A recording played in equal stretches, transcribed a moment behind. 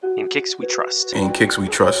Kicks We Trust. In Kicks We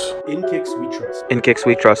Trust. In Kicks We Trust. In Kicks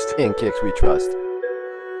We Trust. In Kicks We Trust.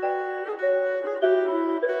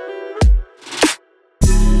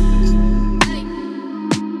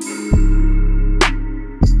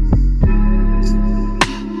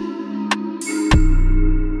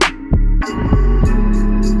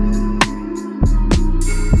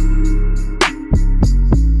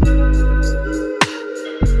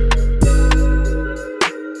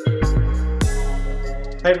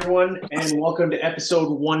 Hi, everyone, and welcome to episode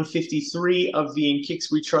 153 of the In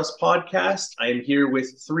Kicks We Trust podcast. I am here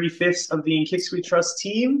with 3/5 of the In Kicks We Trust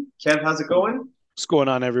team. Kev, how's it going? What's going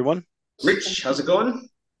on, everyone? Rich, how's it going?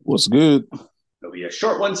 What's good? It'll be a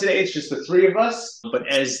short one today. It's just the three of us. But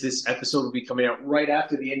as this episode will be coming out right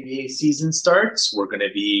after the NBA season starts, we're going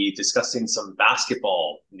to be discussing some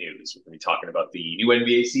basketball news. We're going to be talking about the new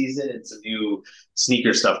NBA season and some new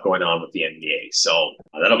sneaker stuff going on with the NBA. So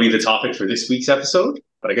that'll be the topic for this week's episode.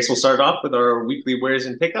 But I guess we'll start off with our weekly wares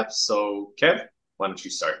and pickups. So, Kev, why don't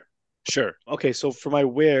you start? Sure. Okay, so for my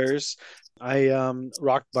wares, I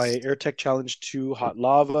rocked my AirTech Challenge 2 Hot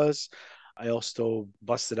Lavas. I also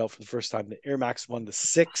busted out for the first time the Air Max 1 to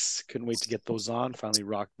 6. Couldn't wait to get those on. Finally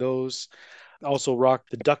rocked those. I also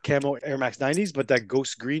rocked the Duck Camo Air Max 90s, but that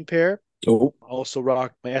Ghost Green pair. Oh, I also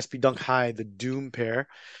rocked my SB Dunk High, the Doom pair.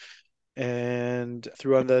 And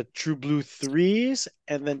threw on the True Blue 3s.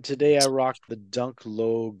 And then today I rocked the Dunk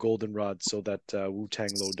Low Goldenrod, so that Wu-Tang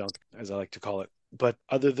Low Dunk, as I like to call it. But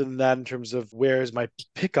other than that, in terms of where's my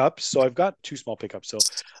pickups, so I've got two small pickups. So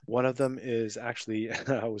one of them is actually,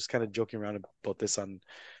 I was kind of joking around about this on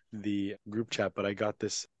the group chat, but I got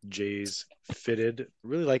this Jay's fitted,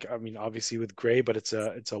 really obviously with gray, but it's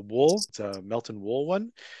a wool, it's a Melton wool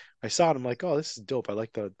one. I saw it, I'm like, oh, this is dope. I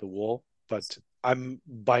like the wool, but I'm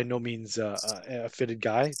by no means a fitted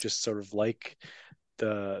guy, just sort of like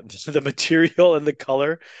the material and the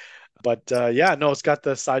color. But it's got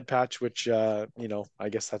the side patch, which I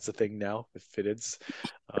guess that's the thing now with fitteds.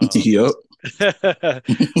 yep.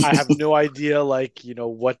 I have no idea,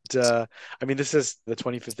 what. This is the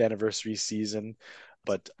 25th anniversary season,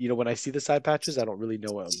 but when I see the side patches, I don't really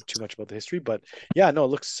know too much about the history. But it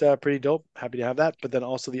looks pretty dope. Happy to have that. But then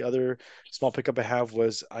also the other small pickup I have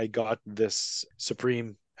was I got this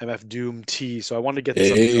Supreme MF Doom tee, so I wanted to get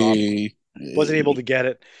this on the drop. Wasn't able to get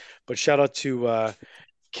it, but shout out to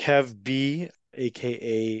Kev B,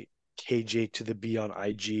 aka KJ to the B on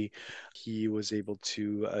IG. He was able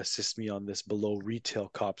to assist me on this below retail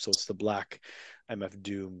cop. So it's the black MF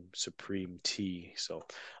Doom Supreme tee. So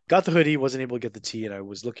got the hoodie, wasn't able to get the tee, and I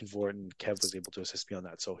was looking for it, and Kev was able to assist me on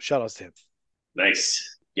that. So shout outs to him.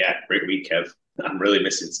 Nice. Yeah, great week, Kev. I'm really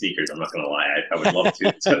missing sneakers. I'm not going to lie. I would love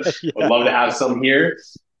to. Yeah. Would love to have some here.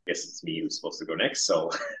 I guess it's me who's supposed to go next. So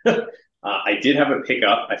I did have a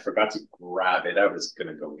pickup. I forgot to grab it. I was going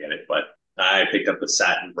to go get it, but I picked up the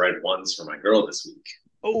satin bread ones for my girl this week.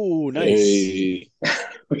 Oh, nice. Hey.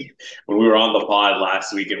 When we were on the pod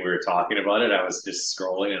last week and we were talking about it, I was just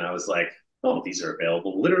scrolling and I was like, oh, these are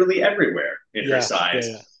available literally everywhere in her size.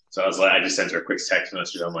 Yeah. So I was like, I just sent her a quick text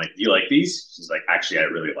message. I'm like, do you like these? She's like, actually, I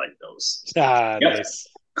really like those. Nice.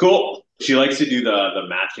 Cool. She likes to do the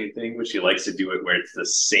matching thing, but she likes to do it where it's the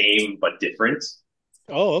same but different.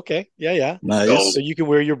 Oh, okay. Yeah. Nice. So you can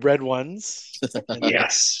wear your bread ones.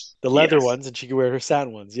 Yes. The leather ones, and she can wear her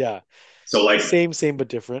satin ones. Yeah. So same but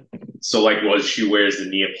different. So she wears the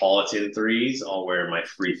Neapolitan 3s, I'll wear my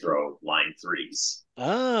free throw line 3s.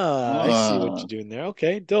 I see what you're doing there.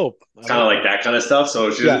 Okay, dope. Kind of like that kind of stuff.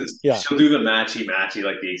 So she'll do the matchy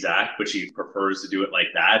like the exact, but she prefers to do it like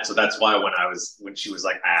that. So that's why when she was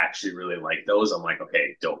like, I actually really like those, I'm like,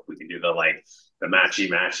 okay, dope. We can do the matchy,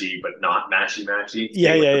 but not matchy.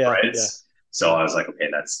 Yeah. So I was like, okay,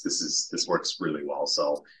 this works really well.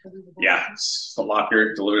 So yeah, Foot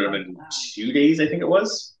Locker delivered them in 2 days, I think it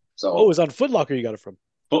was. So it was on Foot Locker you got it from.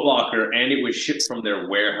 Foot Locker, and it was shipped from their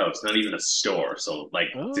warehouse, not even a store. So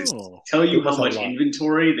to tell you how much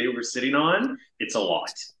inventory they were sitting on, it's a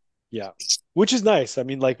lot. Yeah, which is nice. I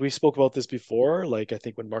mean, we spoke about this before, I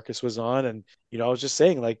think when Marcus was on, and I was just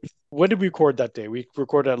saying, when did we record that day? We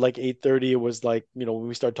recorded at 8:30. It was when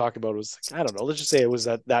we started talking about it, was I don't know, let's just say it was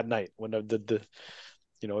that night when it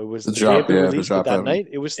was the drop, day of the release, but that night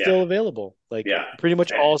it was still available. Pretty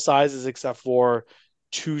much all sizes except for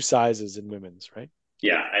 2 sizes in women's, right?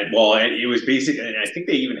 Yeah, it was basic, and I think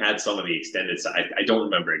they even had some of the extended size. I don't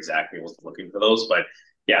remember exactly what looking for those, but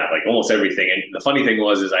yeah, almost everything. And the funny thing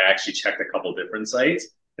was I actually checked a couple different sites,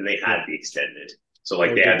 and they had the extended. So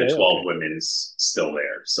they had the 12 women's still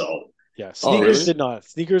there. So Yeah, Oh, sneakers really? did not.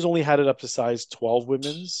 Sneakers only had it up to size 12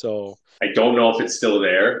 women. So I don't know if it's still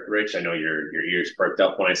there, Rich. I know your ears perked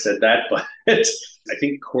up when I said that, but I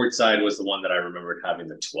think courtside was the one that I remembered having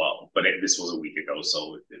the 12. But this was a week ago,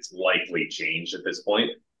 so it's likely changed at this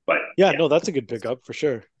point. But yeah, yeah, no, that's a good pickup for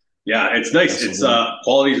sure. yeah, it's nice. That's It's what's up.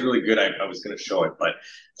 quality is really good. I was gonna show it, but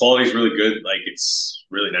quality is really good. Like it's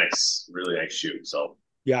really nice shoe. So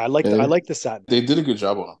Yeah, I Yeah, like the satin. they did a good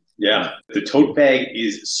job on yeah, them. the tote bag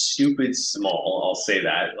is stupid small. I'll say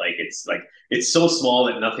that. Like it's so small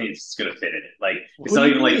that nothing's gonna fit in it. Like it's What do not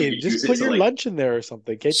you even like you mean? could Just use it put to your like lunch in there or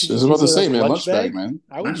something. Can't you I was just about use to it say, as a man, lunch lunch bag, bag? man.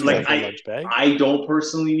 I would Lunch use it like bag. as a lunch bag. I don't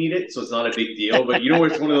personally need it, so it's not a big deal. But you know,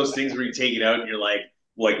 it's one of those things where you take it out and you're like,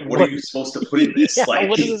 what are What? you supposed to put in this? Yeah, Like,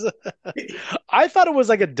 what is this? I thought it was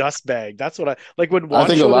like a dust bag. That's what I like when I Juan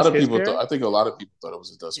think a showed lot us of his people pair. thought. I think a lot of people thought it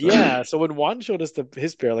was a dust bag. Yeah, so when Juan showed us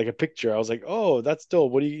his pair, like a picture, I was like, "Oh, that's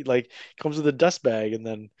dope. What do you like?" Comes with a dust bag, and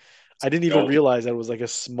then I didn't even no, realize that it was like a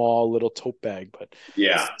small little tote bag. But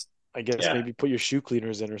yeah, I guess yeah. maybe put your shoe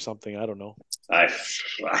cleaners in or something. I don't know. I,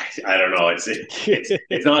 I don't know.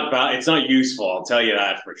 It's not useful. I'll tell you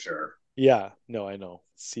that for sure. Yeah, no, I know.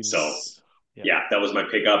 So Seems yeah. yeah, that was my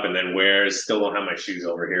pickup. And then where's still don't have my shoes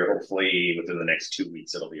over here. Hopefully within the next 2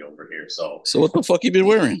 weeks it'll be over here. So So what the fuck you been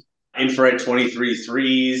wearing? infrared 23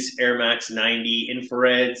 threes, Air Max 90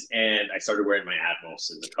 infrareds, and I started wearing my Atmos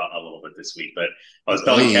a little bit this week. But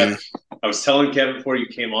Hey, I was telling Kevin before you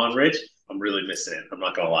came on, Rich, I'm really missing it. I'm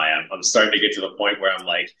not gonna lie. I'm starting to get to the point where I'm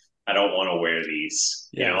like, I don't want to wear these,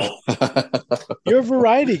 you Yeah. know? You're a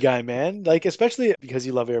variety guy, man. Like especially because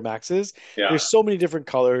you love Air Maxes. Yeah, There's so many different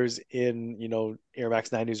colors in, Air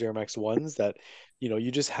Max 90s, Air Max 1s that,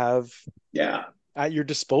 you just have yeah, at your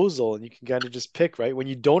disposal and you can kind of just pick, right? When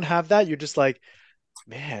you don't have that, you're just like,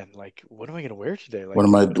 man, like what am I gonna wear today? what Like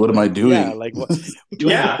am I? what What do am I I yeah, doing? like what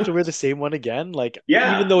do I have yeah, to wear the same one again? Like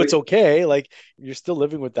even yeah. though it's Like, okay, like you're still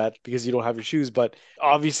living with that because you don't have your shoes, but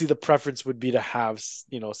obviously the preference would be to have,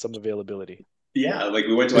 some availability. yeah, like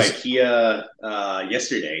we went to It's, IKEA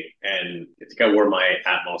yesterday, and I think I wore my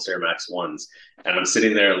Atmos Air Max ones, and I'm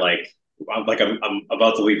sitting there I'm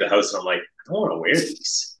about to leave the house, and I'm like, I don't want to wear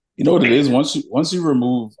these. you know what it Like, is. Once you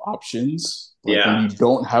remove options, like when yeah, you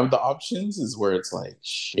don't have the options, is where it's like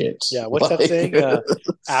shit. Yeah, what's that Like saying?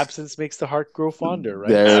 Absence makes the heart grow fonder,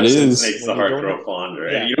 right? there it So absence is. makes when the you heart don't have, grow fonder.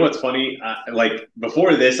 And yeah, you know what's funny? Like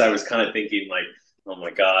before this, I was kind of thinking like, oh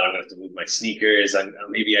my god, I'm gonna have to move my sneakers.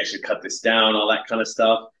 Maybe I should cut this down, all that kind of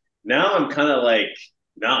stuff. Now I'm kind of like,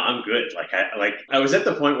 no, I'm good. I was at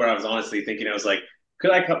the point where I was honestly thinking, I was like,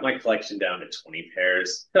 could I cut my collection down to 20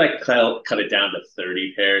 pairs? Could I cut it down to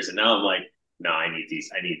 30 pairs? And now I'm like, no, I need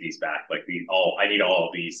these. I need these back. I need all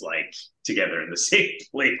of these like together in the same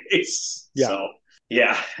place. yeah. So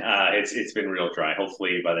yeah, it's been real dry.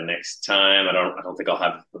 Hopefully by the next time, I don't think I'll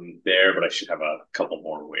have them there, but I should have a couple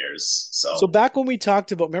more wears. So So back when we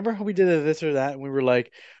talked about, remember how we did a this or that, and we were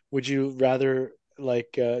like, would you rather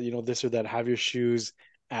like this or that, have your shoes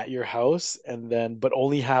at your house and then but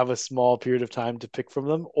only have a small period of time to pick from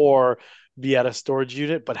them, or be at a storage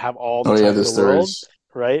unit but have all the Oh yeah, time in the the world, storage.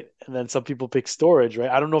 right? And then some people pick storage, right?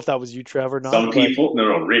 I don't know if that was you, Trevor, or not, some but people,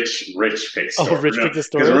 no, Rich picked oh, storage. Rich No, picked the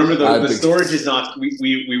because remember storage. I the think. storage is not.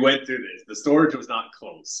 We went through this. The storage was not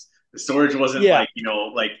close. The storage wasn't Yeah, like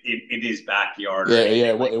like in his backyard or Yeah,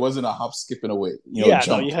 yeah. anything. Like It wasn't a hop, skip, and a wait. yeah,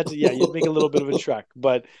 no, Jump. you had to, yeah, you'd make a little bit of a trek,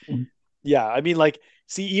 but yeah, I mean, like,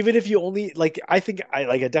 see, even if you only like, I think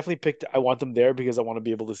I definitely picked. I want them there because I want to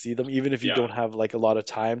be able to see them, even if you yeah, don't have like a lot of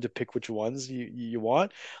time to pick which ones you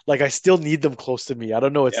want. Like, I still need them close to me. I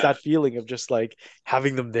don't know. It's yeah. that feeling of just like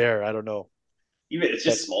having them there. I don't know, Even it's but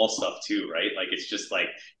just small stuff too, right? Like it's just like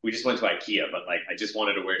we just went to IKEA, but like I just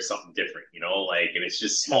wanted to wear something different, Like, and it's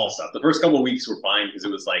just small yeah, stuff. The first couple of weeks were fine because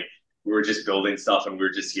it was like we were just building stuff and we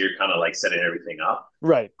were just here, kind of like setting everything up.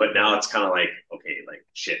 right, But right, now it's kind of like, okay, like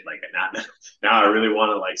shit, like now I really want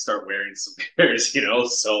to like start wearing some pairs.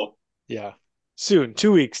 So yeah. Soon,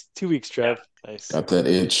 2 weeks, 2 weeks, yeah, Trev. Nice. Got that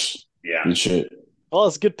itch. yeah. Good shit. Well,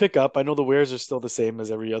 it's a good pickup. I know the wears are still the same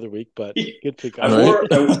as every other week, but good pickup. Right?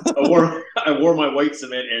 I wore my white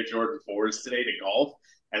cement Air Jordan 4s today to golf,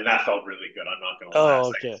 and that felt really good. I'm not gonna lie. Oh,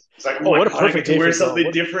 okay. It's like, oh Oh, my what a god, I perfect get to day wear for golf. something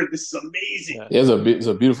What? different. This is amazing. Yeah, Yeah, it's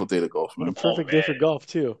a beautiful day to golf, what a man. Oh perfect day for man, golf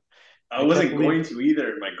too. I I can't wasn't believe. going to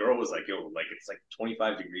either. My girl was like, "Yo, like it's like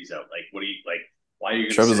 25 degrees out. Like, what do you like? Why are you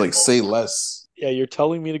gonna Trevor's sit at like, home?" say less. Yeah, you're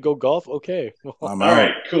telling me to go golf? Okay. Well, I'm All right,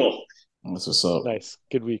 out. cool. That's what's up. nice.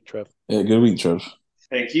 Good week, Trev. Yeah, good week, Trev.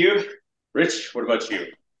 Thank you, Rich. What about you?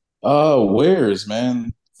 Where's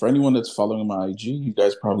man? For anyone that's following my IG, you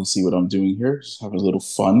guys probably see what I'm doing here. Just having a little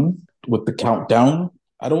fun with the countdown.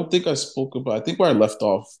 I don't think I spoke about. I think where I left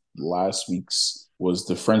off last week's was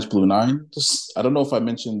the French Blue Nine. I don't know if I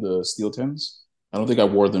mentioned the Steel Tens. I don't think I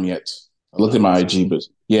wore them yet. I looked at my IG, but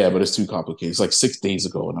yeah, but it's too complicated. It's like 6 days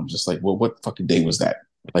ago, and I'm just like, well, what fucking day was that?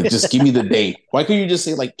 Like, just give me the day. Why couldn't you just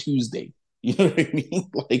say like Tuesday? You know what I mean?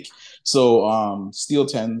 Like, so Steel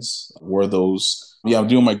Tens wore those. Yeah, I'm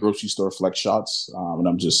doing my grocery store flex shots, and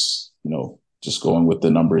I'm just just going with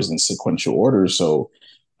the numbers in sequential order. So,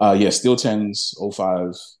 yeah, Steel Tens,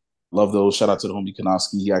 '05. Love those. Shout out to the homie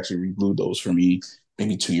Kanoski. He actually re-glued those for me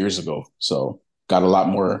maybe 2 years ago. So got a lot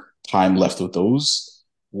more time left with those.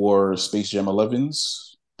 Wore Space Jam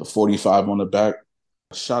 11s, the 45 on the back.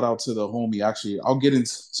 Shout out to the homie. Actually, I'll get into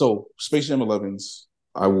so Space Jam 11s.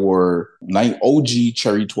 I wore night OG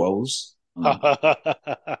Cherry 12s.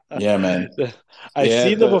 Yeah, man. I Yeah,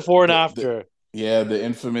 see the before and after. yeah, the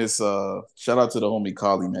infamous shout out to the homie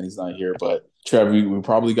Kali, man. He's not here, but Trev, we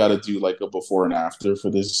probably gotta do like a before and after for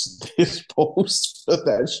this post for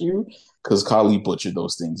that shoe. Because Kali butchered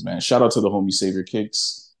those things, man. Shout out to the homie Savior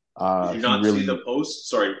Kicks. Did you He not see really the post?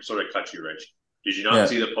 Sorry, sort of cut you, Rich. Did you not yeah.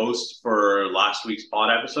 see the post for last week's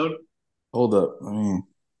pod episode? Hold up. I mean,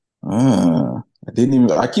 I didn't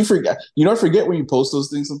even. I keep forget. I forget when you post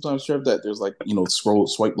those things sometimes, Trev. That there's like scroll,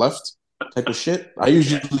 swipe left type of shit. I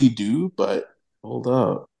usually do, but hold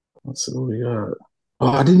up. Let's see what we got. Oh,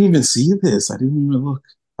 I didn't even see this. I didn't even look.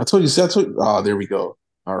 I told you. See, I told you. Oh, there we go.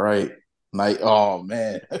 All right. Night. Oh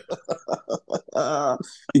man, you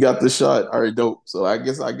got the shot. All right, dope. So I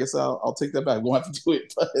guess I'll take that back. Won't have to do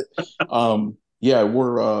it, but yeah,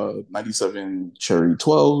 we're 97 Cherry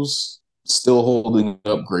 12s, still holding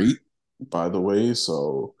up great, by the way.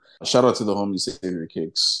 So shout out to the homie Savior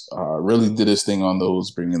Kicks. Really did his thing on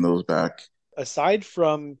those, bringing those back. Aside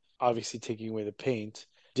from obviously taking away the paint,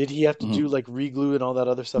 did he have to do Mhm. like reglue and all that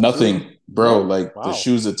other stuff too? Nothing, bro. No? Like the Wow.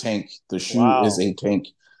 shoe's a tank. The shoe is Wow. a tank.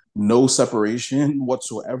 No separation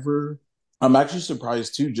whatsoever. I'm actually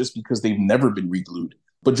surprised too, just because they've never been re-glued.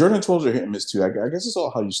 But Jordan 12s are hit and miss too. I guess it's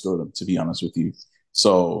all how you store them, to be honest with you.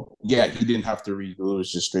 So yeah, he didn't have to re-glue. It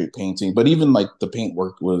was just straight painting. But even like the paint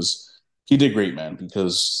work he did great, man.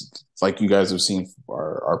 Because like you guys have seen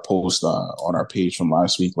our post on our page from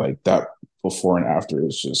last week, like that before and after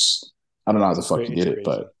is just I don't know how the fuck he It's did it, crazy.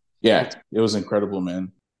 but yeah, it was incredible,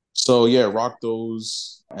 man. So yeah, rock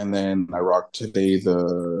those, and then I rocked today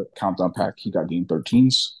the countdown pack. He got game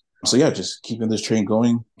 13s. So yeah, just keeping this train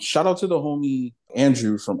going. Shout out to the homie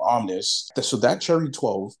Andrew from Omnis. So that Cherry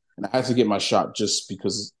 12, and I had to get my shot just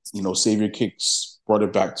because Savior Kicks brought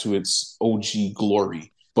it back to its OG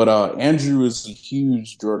glory. But Andrew is a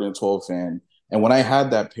huge Jordan 12 fan, and when I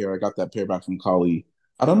had that pair, I got that pair back from Kali.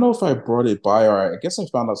 I don't know if I brought it by, or I guess I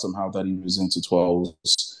found out somehow that he was into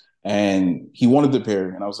 12s and he wanted the pair.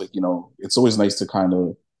 And I was like, it's always nice to kind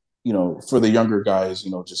of, for the younger guys,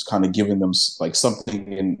 just kind of giving them like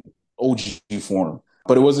something in OG form.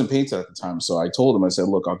 But it wasn't painted at the time. So I told him, I said,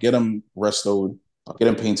 look, I'll get them restoed, I'll get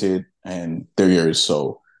them painted, and they're yours.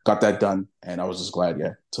 So got that done. And I was just glad,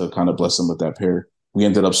 yeah, to kind of bless them with that pair. We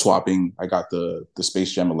ended up swapping. I got the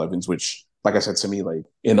Space Jam 11s, which, like I said, to me, like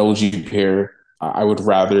an OG pair, I would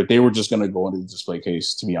rather they were just going to go into the display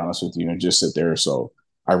case, to be honest with you, and just sit there. So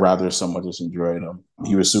I rather someone just enjoyed him.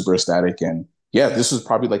 He was super ecstatic, and yeah, this was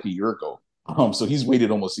probably like a year ago. So he's waited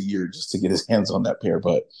almost a year just to get his hands on that pair.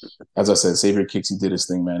 But as I said, Savior Kicks, he did his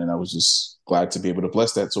thing, man, and I was just glad to be able to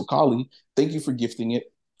bless that. So Kali, thank you for gifting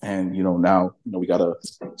it, and now we got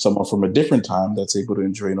someone from a different time that's able to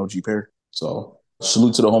enjoy an OG pair. So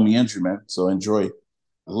salute to the homie Andrew, man. So enjoy.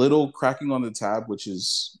 A little cracking on the tab, which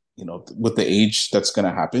is with the age that's going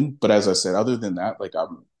to happen. But as I said, other than that, like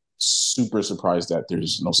I'm super surprised that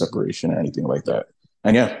there's no separation or anything like that.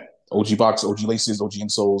 And yeah, OG box, OG laces, OG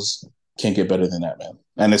insoles, can't get better than that, man.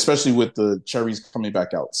 And especially with the cherries coming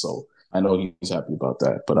back out. So I know he's happy about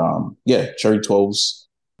that. But yeah, Cherry 12s,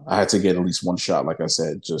 I had to get at least one shot, like I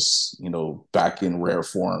said, just, back in rare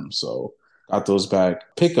form. So got those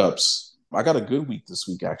back. Pickups. I got a good week this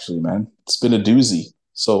week, actually, man. It's been a doozy.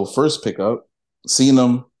 So first pickup, seen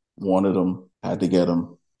them, wanted them, had to get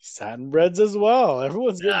them. Satin breads as well.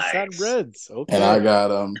 Everyone's getting satin Nice. breads. Okay. And I got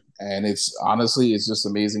them. And it's just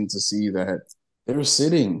amazing to see that they're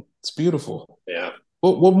sitting. It's beautiful. Yeah.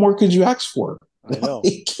 What more could you ask for? I know.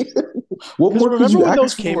 What more could remember you when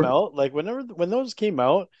those ask came for? out? Like when those came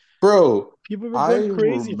out, Bro, people were I going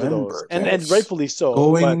crazy for those. remember, And yes. rightfully so.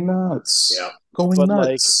 Going nuts. Yeah. Going Like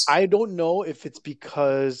nuts. I don't know if it's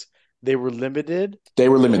because they were limited. They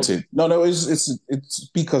were limited. No, it's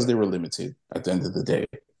because they were limited at the end of the day.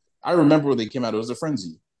 I remember when they came out, it was a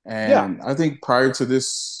frenzy. And I think prior to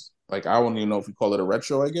this, like I don't even know if we call it a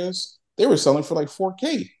retro, I guess, they were selling for like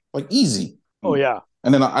 4K, like easy. Oh yeah.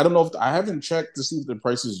 And then I don't know if I haven't checked to see if the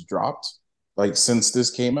prices dropped, like since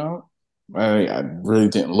this came out. I really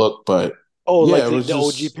didn't look, but Oh, like yeah, it was the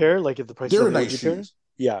OG just pair, like if the prices they on were the nice OG pair. shoes.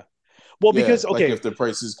 Yeah. Well, Yeah, because like okay, if the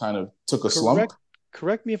prices kind of took a slump. correct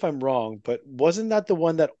correct me if I'm wrong, but wasn't that the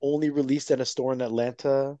one that only released at a store in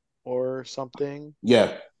Atlanta or something?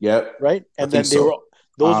 Yeah, yeah, Right? I And think then they were so.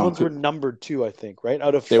 those ones were numbered too, I think, right?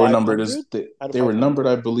 Out of They were numbered as 500? Out of they were 500? numbered,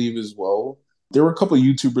 I believe, as well. There were a couple of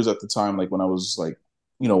YouTubers at the time, like when I was like,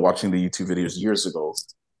 watching the YouTube videos years ago,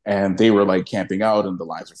 and they were like camping out, and the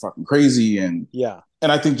lines were fucking crazy, Yeah.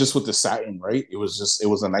 and I think just with the satin, right? It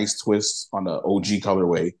was a nice twist on the OG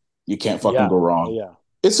colorway. You can't fucking Yeah. go Oh wrong. yeah.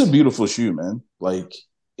 It's a beautiful shoe, man. Like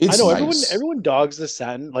I it's know everyone nice. everyone dogs the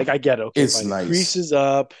satin. Like I get it. Okay, It's fine. It nice. creases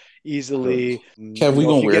up easily. Kev, we If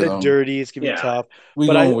gonna you wear get it them. dirty, it's gonna be Yeah. tough. We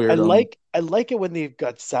But gonna I wear them. like it when they've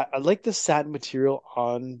got I like the satin material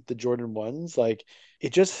on the Jordan ones. Like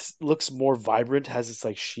it just looks more vibrant, has this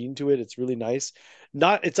like sheen to it. It's really nice.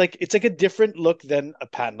 Not it's like a different look than a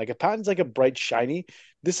patent. Like a patent's like a bright, shiny.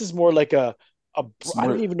 This is more like It's I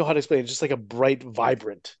don't more even know how to explain it. It's just like a bright,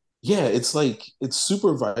 vibrant. yeah, it's like it's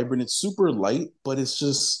super vibrant, it's super light, but it's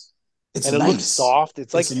And it looks nice. soft.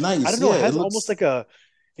 It's It's like I nice. don't know. Yeah, It it has almost looks like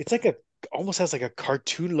it's like a almost has like a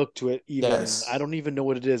cartoon look to it. Even I yes. don't even know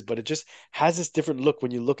what it is, but it just has this different look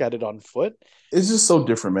when you look at it on foot. It's just so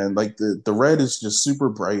different, man. Like the red is just super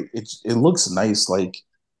bright. It looks nice. Like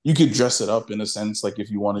you could dress it up in a sense, like if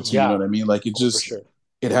you wanted to, you know Yeah, what I mean? Like oh, for sure.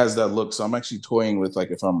 it has that look. So I'm actually toying with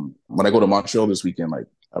like if I'm when I go to Montreal this weekend, like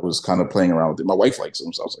I was kind of playing around with it. My wife likes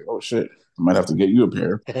them, so I was like, oh shit, I might have to get you a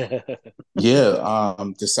pair. Yeah,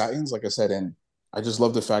 the satins, like I said, and I just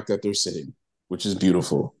love the fact that they're sitting, which is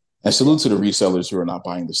beautiful. And Yeah. salute to the resellers who are not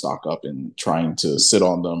buying the stock up and trying to sit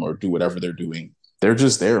on them or do whatever they're doing. They're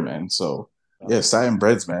just there, man. So yeah, satin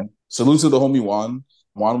breads, man. Salute to the homie Juan.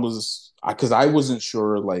 Juan was because I wasn't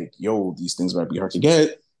sure, like, yo, these things might be hard to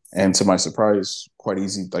get. And to my surprise, quite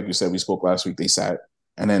easy. Like you said, we spoke last week. They sat,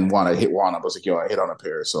 and then Juan, I hit Juan. I was like, yo, I hit on a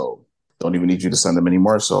pair, so don't even need you to send them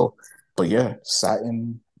anymore. So, but yeah,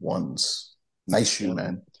 satin ones. Nice shoe, Yeah.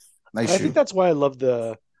 man. Nice And I think shoe. that's why I love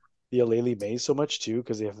the Aleli Mays so much too,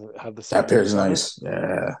 because they have the That satin pair's base on it. nice. Yeah,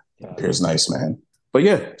 that Yeah. pair's nice, man. But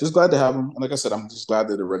yeah, just glad to have them. And like I said, I'm just glad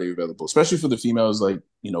that they're ready available, especially for the females, like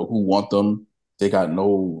who want them. They got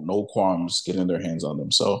no qualms getting their hands on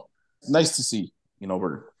them. So nice to see.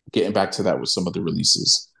 We're getting back to that with some of the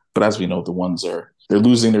releases. But as we know, the ones they're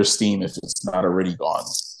losing their steam if it's not already gone.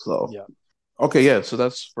 So Yeah. okay, yeah. So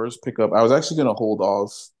that's first pickup. I was actually gonna hold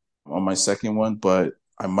off on my second one, but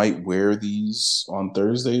I might wear these on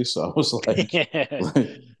Thursday. So I was like,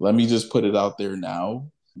 let me just put it out there now.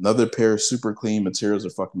 Another pair, super clean materials are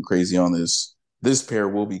fucking crazy on this. This pair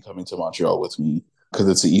will be coming to Montreal with me because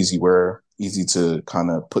it's an easy wear, easy to kind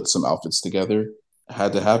of put some outfits together. I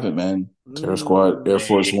had to have it, man. Terror Squad Air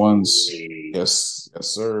Force Ones. Hey. Yes, yes,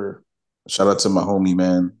 sir. Shout out to my homie,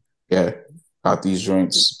 man. Yeah, got these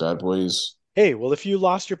joints, bad boys. Hey, well, if you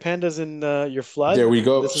lost your pandas in your There flood, we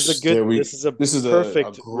go. this is a This is a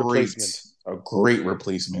perfect great replacement.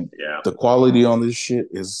 replacement. Yeah. The quality on this shit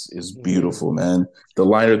is Hmm. beautiful, man. The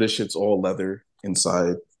liner, this shit's all leather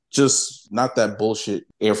inside. Just not that bullshit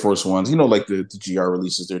Air Force Ones. Like the GR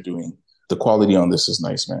releases they're doing. The quality on this is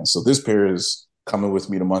nice, man. So this pair is coming with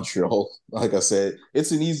me to Montreal. Like I said,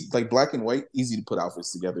 it's an easy, like black and white, easy to put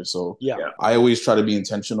outfits together. So Yeah. Yeah. I always try to be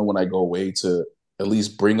intentional when I go away to at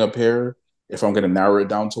least bring a pair if I'm going to narrow it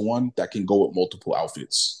down to one that can go with multiple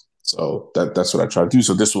outfits. So that's what I try to do.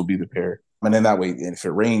 So this will be the pair. And then that way, and if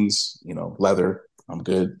it rains, leather, I'm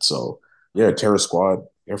good. So yeah, Terror Squad,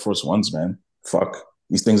 Air Force Ones, man. Fuck.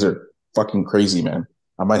 These things are fucking crazy, man.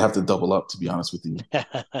 I might have to double up to be honest with you.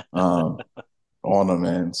 Um, on them,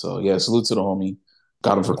 man. So yeah, salute to the homie.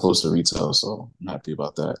 Got them for close to retail, so I'm happy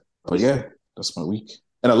about that. But yeah, that's my week.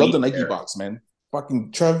 And I love the Clean Nike pair. box, man.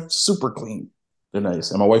 Fucking Trev, super clean. They're nice.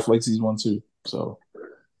 And my wife likes these ones too. So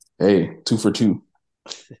hey, 2 for 2.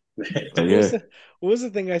 But What was yeah,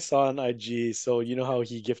 the thing I saw on IG? So you know how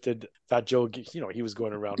he gifted Fat Joe, he was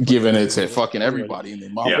going around fucking giving it gifting to fucking everybody. everybody and their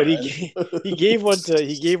mama, Yeah. But man. he gave one to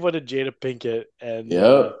Jada Pinkett, and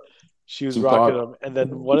Yep. she was rocking Tupac. them. And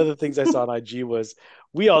then one of the things I saw on IG was,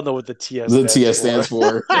 we all know what the TS The stands TS for. stands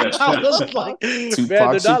for I was like, man,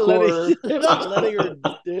 Tupac Shakur. they're not letting her,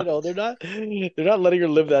 they're not letting her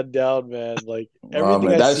live that down, man. Like Oh everything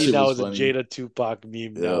man, I that see shit now was is a funny. Jada Tupac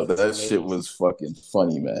meme now. Yeah, It's that shit hilarious. was fucking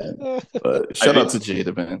funny, man. But I shout out think to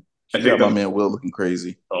Jada, man. I She think got my the man Will looking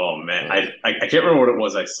crazy. oh man, Uh, I can't remember what it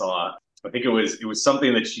was I saw. I think it was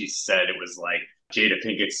something that she said. It was like Jada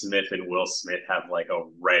Pinkett Smith and Will Smith have like a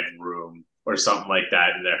red room or something like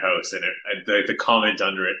that in their house, and the comment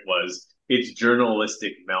under it was, "It's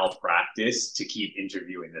journalistic malpractice to keep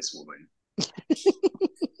interviewing this woman."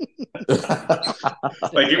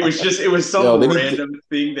 Like it was Yo, some random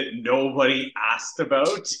thing that nobody asked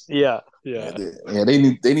about. Yeah, yeah, yeah. they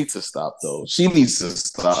need to stop though. She needs to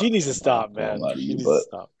stop. She needs to I'm not stop, gonna man. lie to She you, needs to but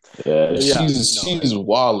stop. yeah, But yeah, she's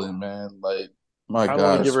wilding, man. Like my I don't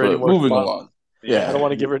want to give gosh. her any But more moving spot. along. Yeah. I don't Yeah,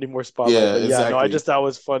 want to give her any more spotlight. yeah, But yeah, no, I exactly. just thought it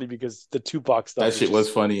was funny because the Tupac That stuff is shit was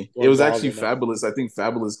just funny. It going was wild actually right now. fabulous. I think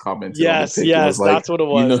Fabulous commented on the Yes, pic. It was yes, like, that's what it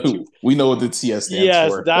was. we know what the TS stands Yes,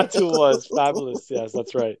 for. that's who it was. Fabulous. Yes,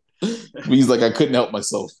 that's right. He's like, I couldn't help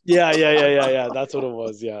myself. Yeah. That's what it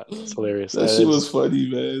was. Yeah, it's hilarious. That shit was funny,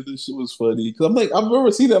 man. That shit was funny. Cause I'm like, I've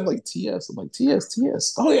never seen that. I'm like, TS. I'm like, TS.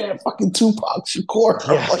 Oh yeah, fucking Tupac Shakur.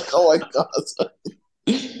 I'm Yeah, like, oh my god.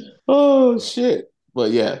 Oh shit.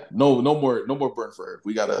 But yeah, no more burn for her.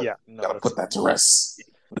 yeah. No, Gotta that's put that to rest.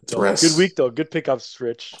 Put it to no good week rest. though. Good pickups,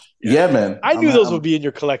 Rich. Yeah. Yeah, man. I knew those would be in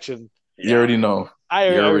your collection. You Yeah. already know. I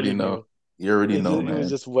You already already know. knew. You already know, It was man.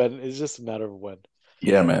 just when. It's just a matter of when.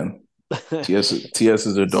 Yeah, man.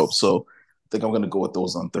 TS's are dope. So I think I'm gonna go with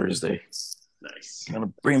those on Thursday. Nice. I'm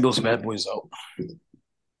gonna bring those bad boys out.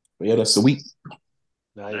 But yeah, that's the week.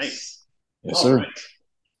 Nice. Nice. Yes, All sir. right.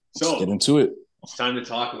 Let's get So into it. it's time to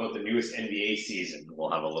talk about the newest NBA season. We'll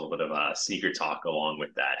have a little bit of a sneaker talk along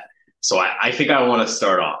with that. So I think I want to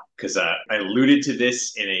start off because I alluded to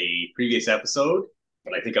this in a previous episode,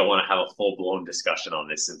 but I think I want to have a full blown discussion on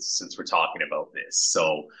this since we're talking about this.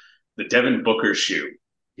 So the Devin Booker shoe.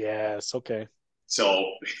 Yes. Okay. So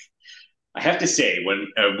I have to say, when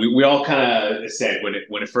we all kind of said when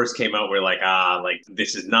it first came out, we're like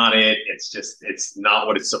this is not it. It's not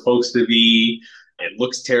what it's supposed to be. It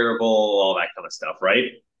looks terrible, all that kind of stuff, right?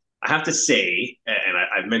 I have to say, and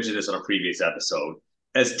I've mentioned this on a previous episode,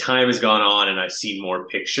 as time has gone on and I've seen more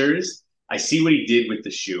pictures, I see what he did with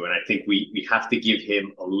the shoe, and I think we have to give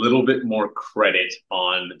him a little bit more credit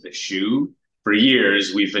on the shoe. For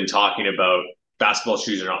years, we've been talking about basketball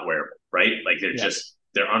shoes are not wearable, right? Like Yeah.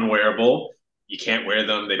 they're unwearable. You can't wear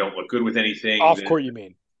them. They don't look good with anything. Off court, you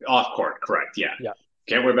mean? Off court, correct? Yeah. Yeah.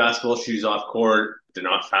 Can't wear basketball shoes off court. They're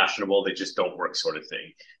not fashionable. They just don't work, sort of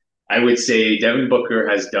thing. I would say Devin Booker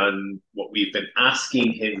has done what we've been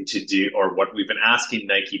asking him to do, or what we've been asking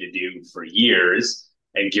Nike to do for years,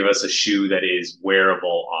 and give us a shoe that is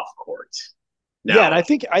wearable off court. Now, Yeah, and I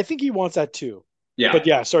think he wants that too. yeah, But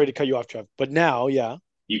yeah, sorry to cut you off, Trev. But now, yeah.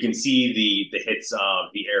 you can see the hits of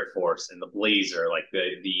the Air Force and the Blazer, like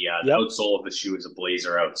the Yep. outsole of the shoe is a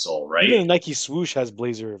Blazer outsole, right? Even the Nike swoosh has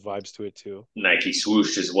Blazer vibes to it too. Nike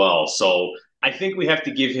swoosh as well. So I think we have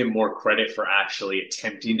to give him more credit for actually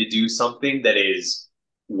attempting to do something that is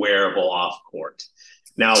wearable off court.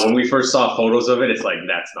 Now, when we first saw photos of it, it's like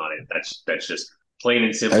that's not it. That's just plain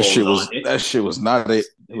and simple. That shit was not it.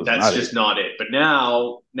 That's just not it. But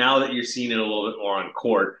now that you're seeing it a little bit more on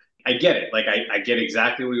court, I get it. Like I get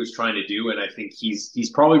exactly what he was trying to do, and I think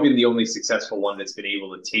he's probably been the only successful one that's been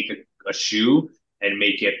able to take a shoe and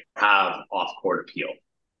make it have off court appeal.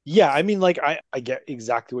 Yeah, I mean, like I get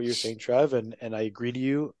exactly what you're saying, Trev, and I agree to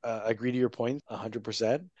you. I agree to your point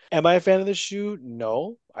 100%. Am I a fan of the shoe?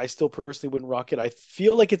 No, I still personally wouldn't rock it. I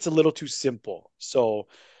feel like it's a little too simple. So,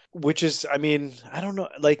 which is, I mean, I don't know.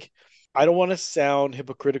 Like, I don't want to sound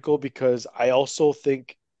hypocritical because I also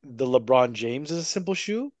think the LeBron James is a simple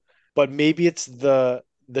shoe, but maybe it's the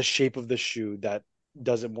shape of the shoe that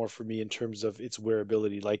does it more for me in terms of its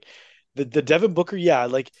wearability. Like the Devin Booker, yeah,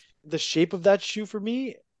 like the shape of that shoe for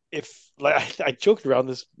me, if like I joked around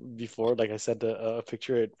this before, like I sent a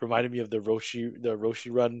picture, it reminded me of the Roshi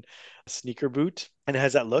Run sneaker boot, and it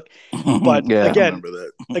has that look. But Yeah, I again, remember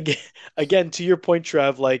that. again, again, to your point,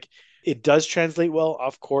 Trev, like it does translate well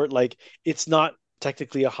off court. Like it's not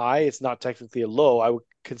technically a high, it's not technically a low. I would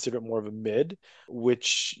consider it more of a mid,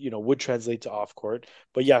 which would translate to off court.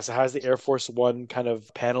 But yes, it has the Air Force One kind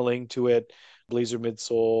of paneling to it, Blazer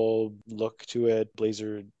midsole look to it,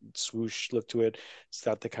 Blazer swoosh look to it. It's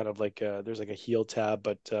got the kind of like there's like a heel tab,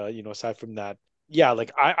 but aside from that, yeah,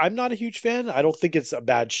 like I'm not a huge fan. I don't think it's a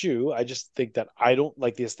bad shoe. I just think that I don't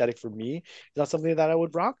like the aesthetic for me. It's not something that I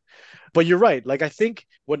would rock. But you're right. Like I think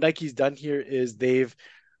what Nike's done here is they've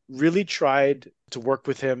really tried to work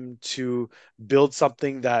with him to build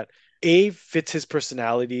something that fits his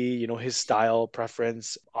personality, his style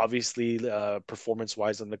preference, obviously performance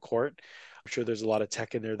wise on the court. I'm sure there's a lot of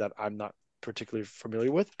tech in there that I'm not particularly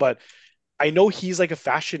familiar with, but I know he's like a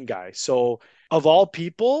fashion guy. So of all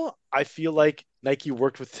people, I feel like Nike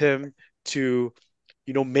worked with him to,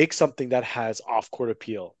 make something that has off-court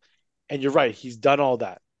appeal. And you're right, he's done all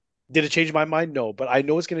that. Did it change my mind? No, but I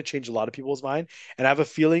know it's going to change a lot of people's mind. And I have a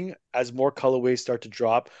feeling as more colorways start to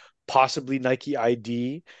drop, possibly Nike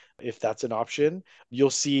ID if that's an option. You'll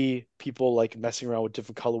see people like messing around with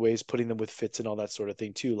different colorways, putting them with fits and all that sort of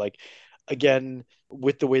thing too. Like, again,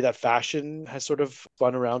 with the way that fashion has sort of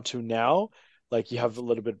spun around to now, like you have a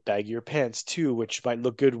little bit baggier pants too, which might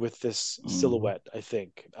look good with this Mhm. silhouette, I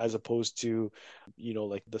think, as opposed to,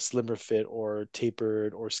 like the slimmer fit or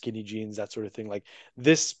tapered or skinny jeans, that sort of thing. Like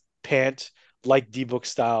this pant, like D-book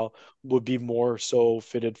style, would be more so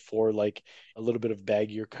fitted for like a little bit of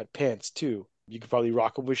baggier cut pants too. You could probably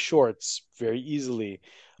rock them with shorts very easily.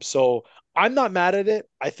 So I'm not mad at it.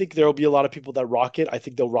 I think there'll be a lot of people that rock it. I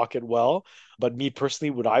think they'll rock it well. But me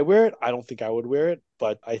personally, would I wear it? I don't think I would wear it.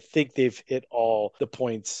 But I think they've hit all the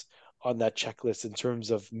points on that checklist in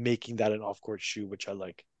terms of making that an off-court shoe, which I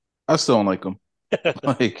like. I still don't like them.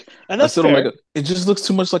 Like And I that's still don't like fair. it. It just looks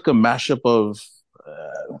too much like a mashup of.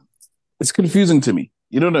 It's confusing to me.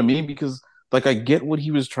 You know what I mean? Because like I get what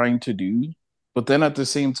he was trying to do, but then at the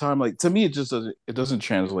same time, like to me, it doesn't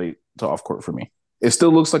translate to off court for me. It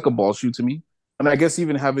still looks like a ball shoe to me, and I guess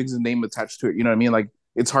even having his name attached to it, you know what I mean? Like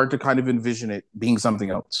it's hard to kind of envision it being something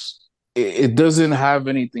else. It doesn't have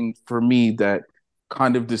anything for me that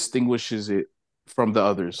kind of distinguishes it from the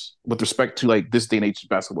others with respect to like this day and age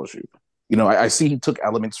basketball shoe. I see he took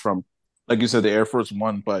elements from, like you said, the Air Force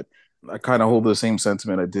One, but I kind of hold the same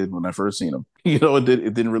sentiment I did when I first seen them. It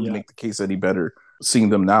didn't really Yeah. make the case any better seeing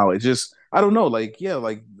them now. It just I don't know, like yeah,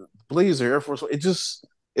 like Blazer, Air Force,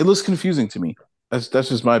 it looks confusing to me. That's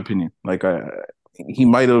just my opinion. Like he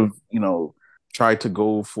might have, tried to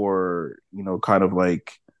go for, kind of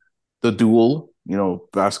like the dual,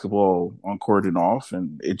 basketball on court and off,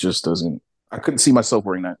 and it just doesn't. I couldn't see myself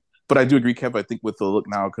wearing that. But I do agree, Kev. I think with the look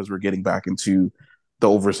now, because we're getting back into the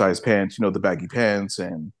oversized pants, the baggy pants,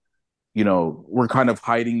 and we're kind of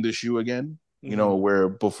hiding the shoe again. Hmm. Where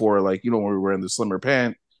before, like, when we were in the slimmer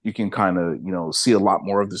pant, you can kind of, see a lot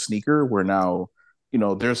more of the sneaker. Where now,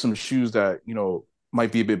 there's some shoes that,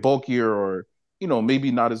 might be a bit bulkier or,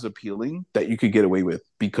 maybe not as appealing that you could get away with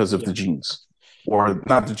because of Yeah. the jeans or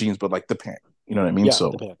not the jeans, but like the pant. You know what I mean? Yeah. The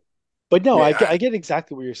So, pant. But no, I yeah. get, I get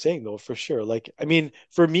exactly what you're saying though, for sure. Like, I mean,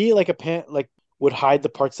 for me, like a pant, like would hide the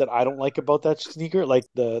parts that I don't like about that sneaker, like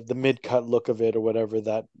the mid cut look of it or whatever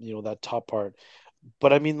that, that top part.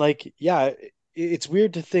 But I mean, like, yeah, it's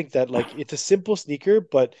weird to think that like it's a simple sneaker,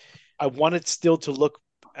 but I want it still to look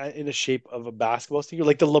in a shape of a basketball sneaker.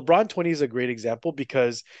 Like the LeBron 20 is a great example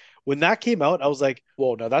because when that came out, I was like,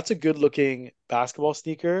 whoa, now that's a good looking basketball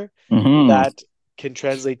sneaker Mm-hmm. that can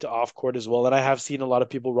translate to off court as well. And I have seen a lot of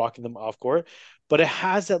people rocking them off court, but it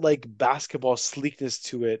has that like basketball sleekness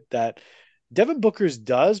to it that Devin Booker's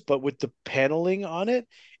does, but with the paneling on it,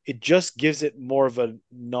 it just gives it more of a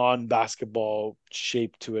non-basketball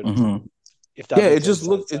shape to it, Mm-hmm. if that Yeah, it makes any just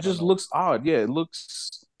looks sense. it I don't just know. looks odd. Yeah, it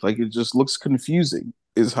looks like it just looks confusing.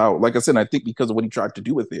 Is how, like I said, I think because of what he tried to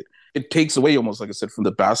do with it, it takes away almost like I said from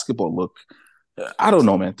the basketball look. I don't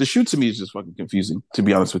know, man. The shoe to me is just fucking confusing, to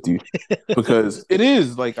be honest with you, because it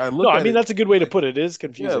is like I No, look I at mean it that's a good way to like put it. It is yeah,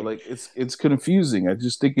 confusing. like it's confusing. I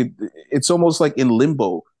just think it's almost like in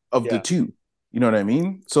limbo of the Yeah, two. You know what I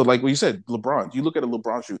mean? So like what you said, LeBron. You look at a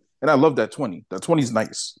LeBron shoe, and I love that 20. That 20 is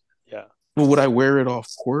nice. yeah, But would I wear it off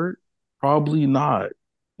court? Probably not.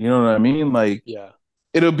 You know what I mean? Like yeah,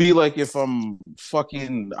 it'll be like if I'm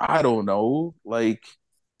fucking, I don't know, like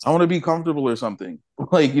I want to be comfortable or something.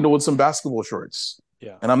 Like, with some basketball shorts.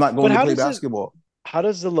 yeah. And I'm not But going to play basketball. how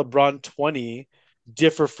does the LeBron 20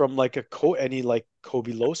 differ from like any like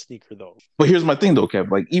Kobe Low sneaker though? But here's my thing though, Kev.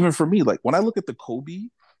 Like even for me, like when I look at the Kobe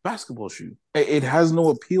basketball shoe, it has no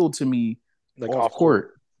appeal to me Like off off court.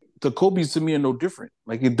 court. The Kobe's to me are no different.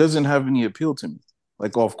 Like it doesn't have any appeal to me.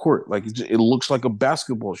 Like off court. Like it looks like a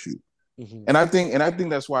basketball shoe. Hmm. And I think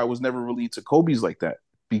that's why I was never really into Kobe's like that,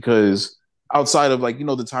 because outside of like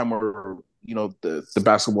the time where the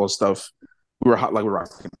basketball stuff, we were hot, like we were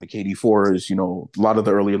rocking the KD4s, a lot of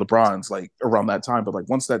the earlier LeBrons like around that time. But like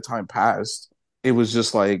once that time passed, it was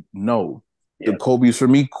just like no, the Yeah. Kobe's for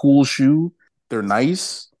me cool shoe, they're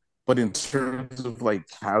nice, but in terms of like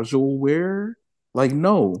casual wear, like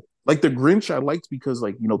no, like the Grinch I liked because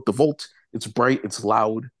like the Volt, it's bright, it's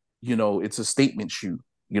loud, it's a statement shoe.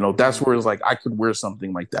 That's Hmm. where it's like I could wear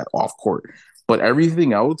something like that off court. But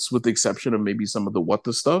everything else, with the exception of maybe some of the what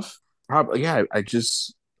the stuff, probably yeah,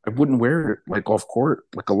 I wouldn't wear it like off court.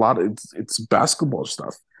 Like a lot of it's basketball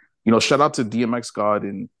stuff. Shout out to DMX God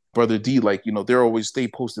and Brother D. Like, they're always stay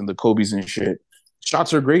posting the Kobe's and shit.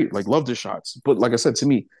 Shots are great. Like love the shots. But like I said, to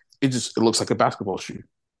me, it looks like a basketball shoe.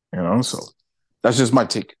 So that's just my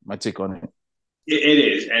take. My take on it. It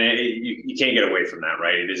is, and you can't get away from that,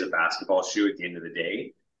 right? It is a basketball shoe at the end of the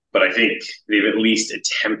day. But I think they've at least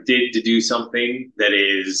attempted to do something that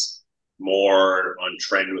is more on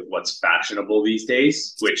trend with what's fashionable these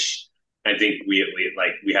days, which I think we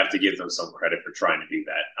have to give them some credit for trying to do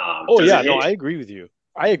that. Oh Does yeah, it no, hit? I agree with you.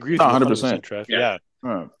 I agree with No, you hundred 100%, percent. Trev. Yeah.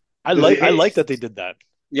 Yeah. Uh, Does it I hit? like that they did that.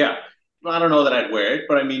 Yeah. I don't know that I'd wear it,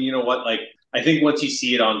 but I mean, you know what? Like, I think once you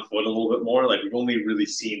see it on foot a little bit more, like we've only really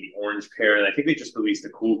seen the orange pair, and I think they just released a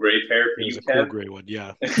cool gray pair for It was you, a cool Kev. gray one.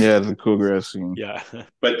 Yeah. yeah, the cool grass scene. Yeah.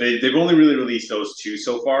 But they've only really released those two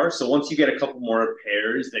so far. So once you get a couple more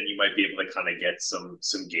pairs, then you might be able to kind of get some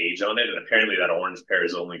gauge on it. And apparently that orange pair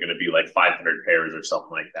is only going to be like 500 pairs or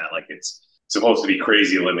something like that. Like it's supposed to be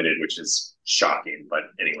crazy limited, which is shocking. But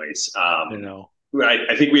anyways, I know.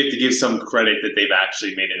 I think we have to give some credit that they've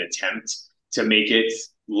actually made an attempt to make it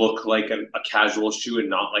look like a casual shoe and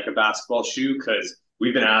not like a basketball shoe, because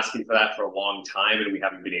we've been asking for that for a long time and we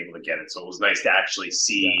haven't been able to get it. So it was nice to actually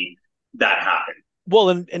see that happen. Well,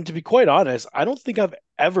 and to be quite honest, I don't think I've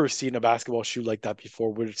ever seen a basketball shoe like that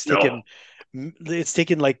before, where No. it's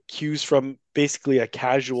taken like cues from basically a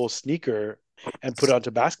casual sneaker and put it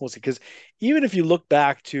onto basketball. Because even if you look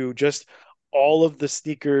back to just all of the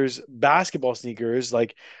sneakers, basketball sneakers,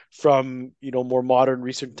 like from more modern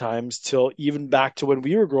recent times till even back to when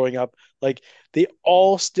we were growing up, like they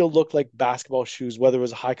all still look like basketball shoes, whether it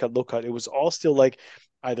was a high cut, low cut. It was all still like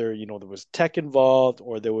either there was tech involved,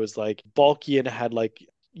 or there was like bulky and it had like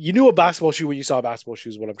you knew a basketball shoe when you saw a basketball shoe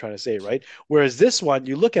is what I'm trying to say, right? Whereas this one,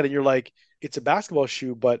 you look at it and you're like, it's a basketball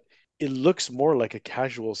shoe, but it looks more like a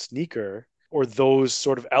casual sneaker, or those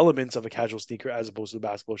sort of elements of a casual sneaker as opposed to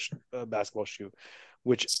the basketball shoe,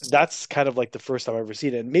 which that's kind of like the first time I've ever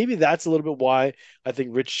seen it. And maybe that's a little bit why I think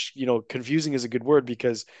Rich, confusing is a good word,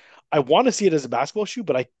 because I want to see it as a basketball shoe,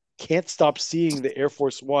 but I can't stop seeing the Air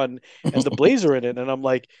Force One and the blazer in it, and I'm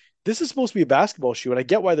like, this is supposed to be a basketball shoe, and I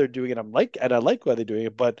get why they're doing it. I like why they're doing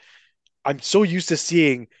it, but I'm so used to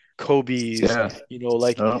seeing Kobe's, Yeah.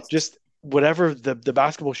 like Oh, just whatever the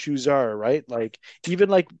basketball shoes are, right? Like even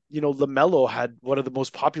like LaMelo had one of the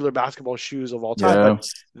most popular basketball shoes of all time, but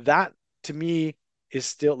yeah. that to me is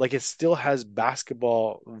still like it still has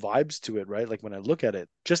basketball vibes to it, right? Like when I look at it,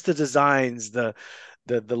 just the designs, the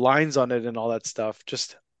lines on it and all that stuff,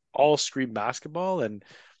 just all scream basketball. And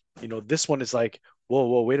this one is like,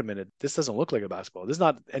 whoa, wait a minute, this doesn't look like a basketball. This is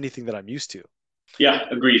not anything that I'm used to. Yeah,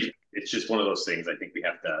 agreed. It's just one of those things. I think we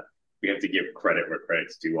have to give credit where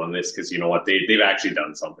credit's due on this, because you know what, they've actually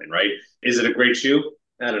done something, right? Is it a great shoe?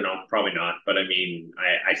 I don't know, probably not. But I mean,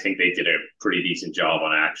 I think they did a pretty decent job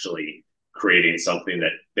on actually creating something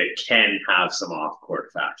that can have some off court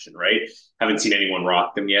fashion, right? Haven't seen anyone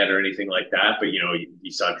rock them yet or anything like that, but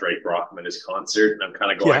you saw Drake rock them at his concert, and I'm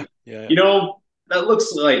kind of Yeah, going, yeah, you know, that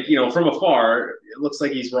looks like, from afar, it looks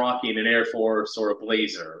like he's rocking an Air Force or a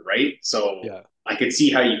blazer, right? So yeah, I could see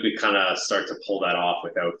how you could kind of start to pull that off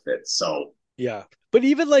with outfits. So yeah. But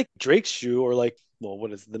even like Drake's shoe, or like, well,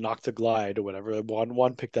 what is it, the Nocta Glide or whatever?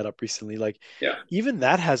 Juan picked that up recently. Like yeah, even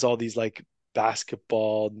that has all these like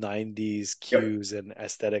basketball 90s yep, cues and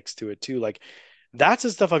aesthetics to it too. Like that's the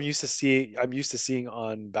stuff I'm used to seeing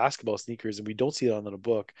on basketball sneakers, and we don't see it on the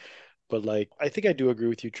book. But like, I think I do agree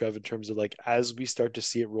with you, Trev, in terms of like as we start to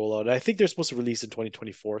see it roll out. And I think they're supposed to release in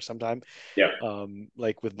 2024 sometime, yeah,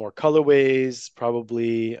 like with more colorways,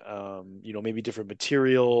 probably, maybe different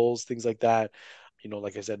materials, things like that.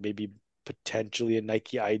 Like I said, maybe potentially a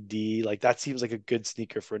Nike ID. Like that seems like a good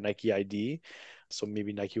sneaker for a Nike ID. So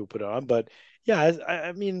maybe Nike will put it on. But yeah,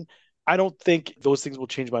 I mean, I don't think those things will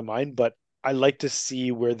change my mind, but I like to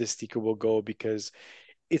see where this sneaker will go, because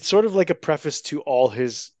it's sort of like a preface to all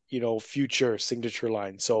his future signature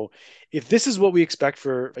line. So if this is what we expect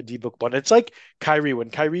for a D book one, it's like Kyrie. When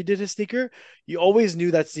Kyrie did his sneaker, you always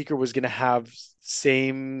knew that sneaker was going to have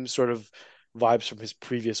same sort of vibes from his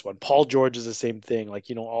previous one. Paul George is the same thing. Like,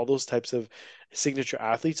 all those types of signature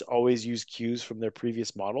athletes always use cues from their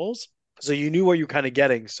previous models, so you knew what you're kind of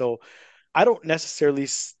getting. So I don't necessarily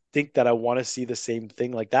think that I want to see the same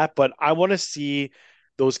thing like that, but I want to see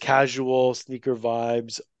those casual sneaker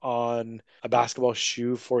vibes on a basketball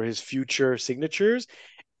shoe for his future signatures.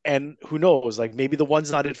 And who knows, like maybe the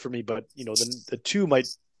one's not it for me, but the two might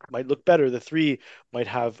look better. The three might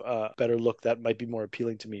have a better look that might be more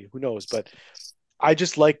appealing to me. Who knows? But I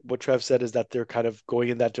just like what Trev said, is that they're kind of going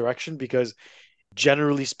in that direction, because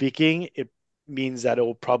generally speaking, it means that it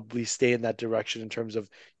will probably stay in that direction in terms of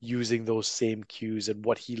using those same cues and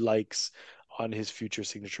what he likes on his future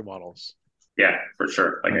signature models. yeah, for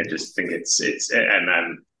sure. Like I just think and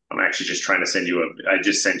I'm actually just trying to send you I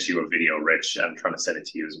just sent you a video, Rich. I'm trying to send it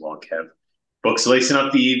to you as well, Kev. Books lacing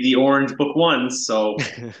up the orange book ones. So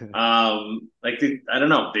I don't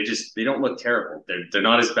know. They don't look terrible. They're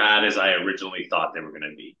not as bad as I originally thought they were going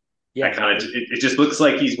to be. I Yeah, kind no, of it just looks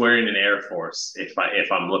like he's wearing an Air Force. If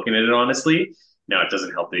I'm looking at it honestly, now it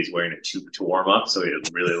doesn't help that he's wearing a tube to warm up, so it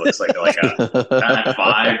really looks like a that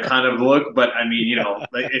vibe kind of look. But I mean,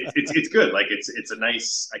 like it's good. Like it's a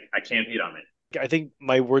nice. I can't hate on it. I think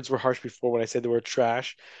my words were harsh before when I said the word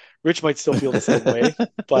trash. Rich might still feel the same way,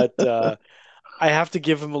 but I have to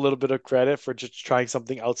give him a little bit of credit for just trying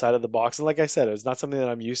something outside of the box. And like I said, it's not something that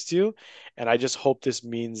I'm used to. And I just hope this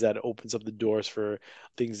means that it opens up the doors for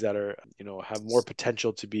things that are, have more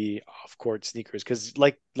potential to be off-court sneakers. Because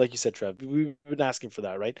like you said, Trev, we've been asking for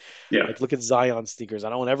that, right? Yeah. Like look at Zion sneakers. I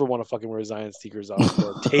don't ever want to fucking wear Zion sneakers off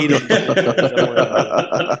court. Tatum sneakers. I don't want to wear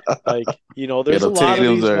them. Like, Yeah, there's a lot of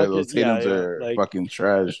these fucking, those yeah, Tatum's yeah. are Like fucking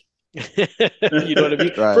trash. you know what I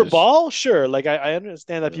mean? For Trash. ball, sure. Like I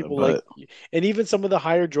understand that Yeah, people like, but and even some of the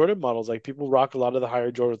higher Jordan models, like people rock a lot of the higher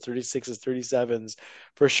Jordan 36s, 37s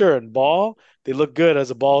for sure. And ball, they look good as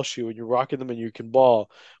a ball shoe and you're rocking them and you can ball.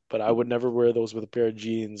 But I would never wear those with a pair of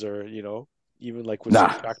jeans or, even like with some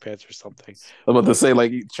nah. track pants or something. I'm about to say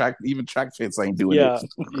like even track fits ain't doing it. Yeah,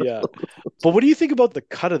 yeah. But what do you think about the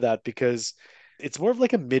cut of that? Because it's more of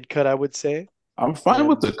like a mid cut, I would say. I'm fine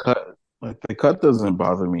with And the cut. Like the cut doesn't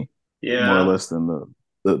bother me more or Yeah. less than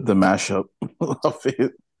the mashup of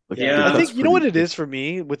it. Like yeah, the I Yeah. cut's think you know pretty. what it is for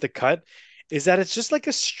me with the cut is that it's just like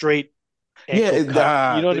a straight Yeah, ankle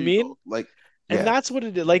cut. You know what there I you mean? go. Like And yeah, that's what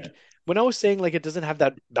it is. yeah. Like when I was saying like it doesn't have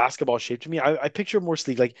that basketball shape to me, I picture more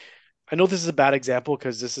sleek. Like I know this is a bad example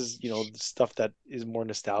because this is, stuff that is more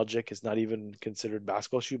nostalgic. It's not even considered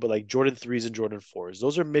basketball shoe, but like Jordan 3s and Jordan 4s.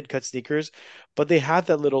 Those are mid-cut sneakers, but they have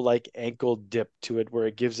that little like ankle dip to it where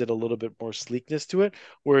it gives it a little bit more sleekness to it.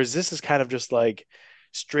 Whereas this is kind of just like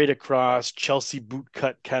straight across Chelsea boot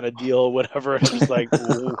cut kind of deal, whatever. And I'm just like,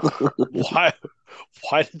 why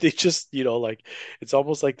why did they just, like it's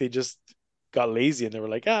almost like they just got lazy and they were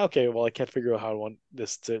like, okay, well, I can't figure out how I want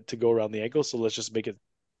this to go around the ankle, so let's just make it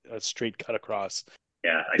a straight cut across.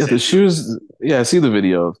 Yeah. I Yeah, the sent you. shoes. Yeah, I see the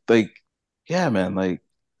video. Like, yeah, man. Like,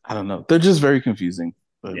 I don't know. They're just very confusing.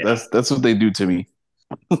 But Yeah. that's what they do to me.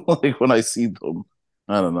 Like when I see them,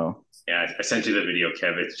 I don't know. Yeah, I sent you the video,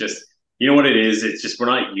 Kev. It's just, you know what it is? It's just we're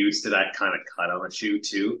not used to that kind of cut on a shoe,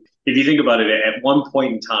 too. If you think about it, at one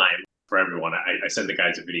point in time, for everyone, I sent the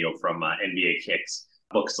guys a video from NBA Kicks,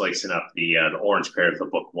 books lacing up the orange pair of the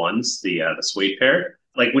book ones, the suede pair.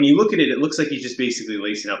 Like when you look at it, it looks like he's just basically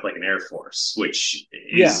lacing up like an Air Force, which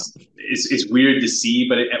Yeah, is weird to see.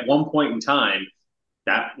 But at one point in time,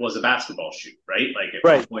 that was a basketball shoe, right? Like at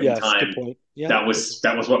one right. point in Yes, good time, point. Yeah, that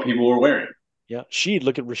was what people were wearing. yeah. Sheed,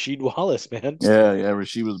 look at Rasheed Wallace, man. Yeah, yeah.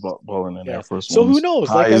 She was balling in Yeah. Air Force So who Ones,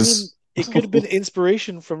 knows? Like, I mean, highs. it could have been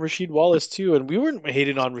inspiration from Rasheed Wallace too, and we weren't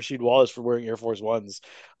hating on Rasheed Wallace for wearing Air Force Ones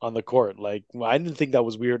on the court. Like, I didn't think that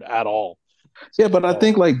was weird at all. Yeah, but I So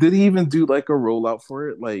think like, did he even do like a rollout for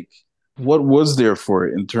it? Like, what was there for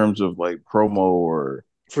it in terms of like promo or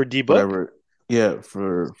for D Book, whatever? Yeah,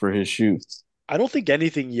 for his shoe. I don't think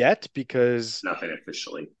anything yet because Nothing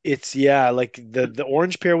officially. it's like the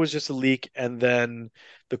orange pair was just a leak, and then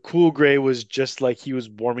the cool gray was just like he was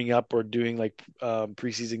warming up or doing like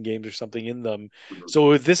preseason games or something in them. Mhm.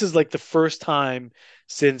 So this is like the first time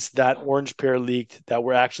since that orange pair leaked that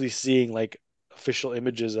we're actually seeing like official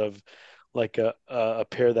images of like a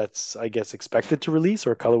pair that's I guess expected to release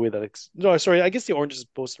or a colorway that no, sorry, I guess the orange is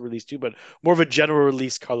supposed to release too, but more of a general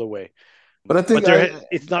release colorway. But I But think I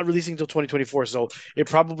it's not releasing until 2024, so it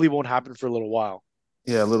probably won't happen for a little while.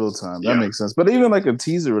 yeah, a little time. That Yeah. makes sense. But even like a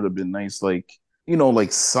teaser would have been nice, like,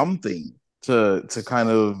 like something to kind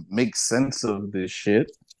of make sense of this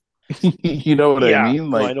shit. You know what I Yeah, mean?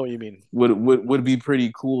 no, I Like know what you mean. would be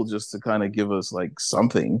pretty cool just to kind of give us like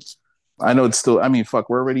something. I know it's still, I mean, fuck,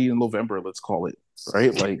 we're already in November, let's call it,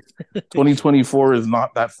 right? Like 2024 is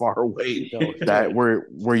not that far away No, that no.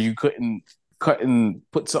 where you couldn't cut and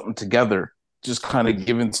put something together, just kind of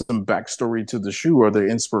giving some backstory to the shoe or the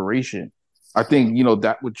inspiration. I think,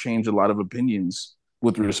 that would change a lot of opinions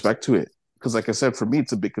with respect to it. Because like I said, for me,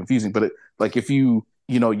 it's a bit confusing. But like if you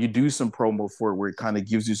do some promo for it where it kind of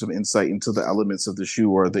gives you some insight into the elements of the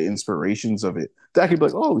shoe or the inspirations of it, that could be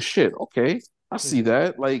like, oh shit, okay, I see Mhm.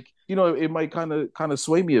 that. Like, it might kind of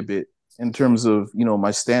sway me a bit in terms of,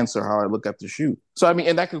 my stance or how I look at the shoe. So I mean,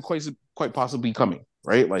 and that could quite possibly be coming,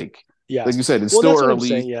 right? Yeah. Like you said, it's Well, still that's what I'm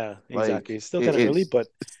saying. early. Yeah, Like exactly. It's still it, kind of it, early, but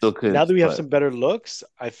it still could, now that we have but some better looks,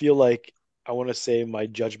 I feel like I want to say my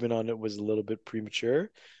judgment on it was a little bit premature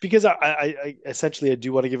because I essentially I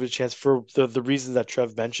do want to give it a chance for the reasons that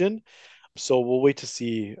Trev mentioned. So we'll wait to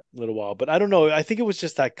see a little while. But I don't know. I think it was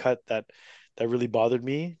just that cut that really bothered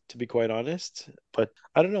me, to be quite honest. But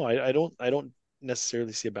I don't know. I don't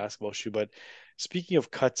necessarily see a basketball shoe. But speaking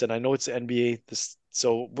of cuts, and I know it's NBA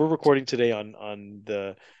So we're recording today on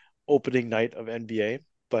the opening night of NBA.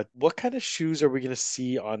 But what kind of shoes are we going to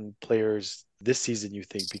see on players this season, you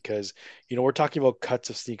think? Because, we're talking about cuts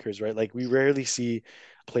of sneakers, right? Like we rarely see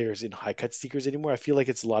players in high cut sneakers anymore. I feel like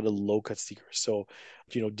it's a lot of low cut sneakers. So,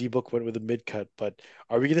 D-Book went with a mid cut, but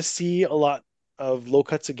are we going to see a lot of low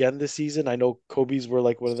cuts again this season? I know Kobe's were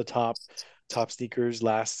like one of the top sneakers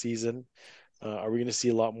last season. Are we going to see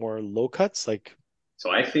a lot more low cuts? Like,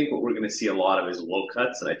 So I think what we're going to see a lot of is low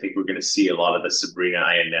cuts, and I think we're going to see a lot of the Sabrina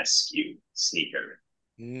Ionescu sneaker.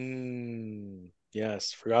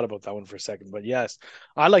 yes, forgot about that one for a second, but yes,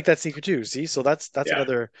 I like that sneaker too. See, so that's Yeah.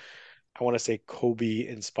 another, I want to say Kobe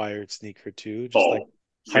inspired sneaker too, just like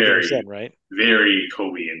Oh, 100%, very, right? very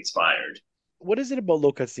Kobe inspired. What is it about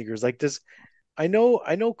low cut sneakers? Like this, I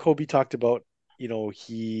know Kobe talked about,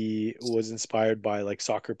 he was inspired by like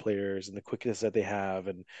soccer players and the quickness that they have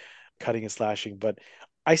and cutting and slashing, but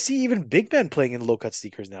I see even big men playing in low cut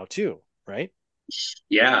sneakers now too, right?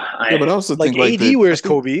 Yeah, Yeah, but I also Like think like AD that. I wears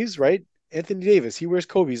think Kobe's, right? Anthony Davis, he wears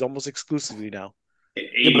Kobe's almost exclusively now.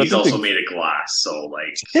 yeah, but I AD's think also the made of glass, so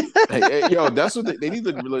like, yo, that's what they need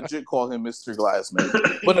to legit call him Mr. Glass, man.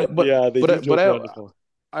 Yeah, they do But joke around with him.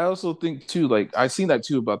 I also think too, like I seen that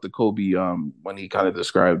too about the Kobe when he kind of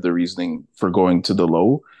described the reasoning for going to the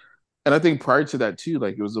low. And I think prior to that too,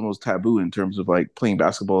 like it was almost taboo in terms of like playing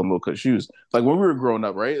basketball in low cut shoes. Like when we were growing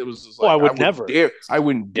up, right? It was just Oh, I like would never. I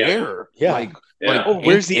wouldn't yeah, dare Yeah. like yeah, Oh,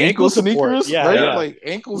 where's the ankle ankle support? sneakers, Yeah, right? yeah, yeah. Like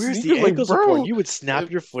ankle Where's the sneakers, like ankle support? bro, You would snap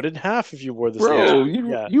your foot in half if you wore the same yeah. bro, shoe.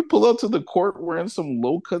 Yeah, you pull out to the court wearing some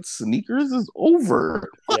low cut sneakers is over.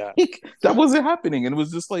 yeah. Like that wasn't happening, and it was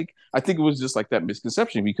just like I think it was just like that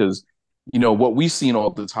misconception because what we seen all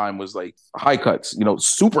the time was like high cuts,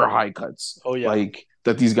 super high cuts, Oh, yeah. like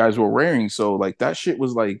that these guys were wearing. So like that shit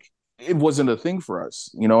was like it wasn't a thing for us,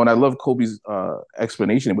 And I love Kobe's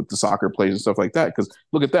explanation with the soccer plays and stuff like that because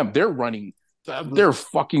look at them, they're running, they're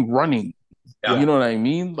fucking running. Yeah. You know what I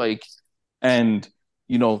mean? Like, and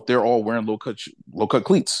they're all wearing low cut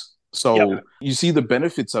cleats. Yep. So you see the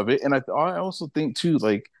benefits of it, and I also think too,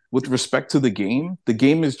 like with respect to the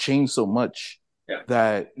game has changed so much Yeah.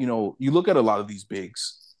 that you look at a lot of these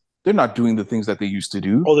bigs, they're not doing the things that they used to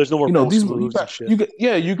do. Oh, there's no more post These you moves and got shit. you got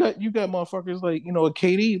yeah you got motherfuckers like a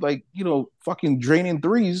KD like fucking draining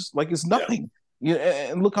threes like it's Yeah. nothing.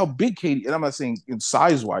 And look how big KD, and I'm not saying in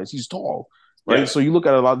size wise he's tall, right? Yeah. So you look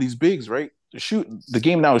at a lot of these bigs, right? The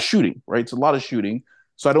game now is shooting, right? It's a lot of shooting.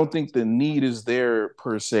 So I don't think the need is there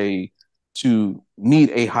per se to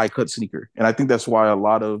need a high cut sneaker. And I think that's why a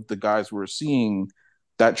lot of the guys were seeing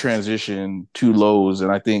that transition to lows.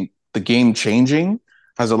 And I think the game changing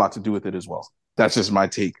has a lot to do with it as well. That's just my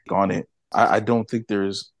take on it. I don't think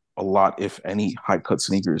there's a lot, if any, high cut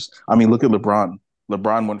sneakers. I mean, look at LeBron.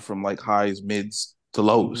 LeBron went from like highs, mids to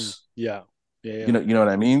lows. Yeah. Yeah. Yeah. You know what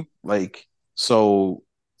I mean? Like, so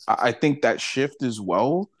I think that shift as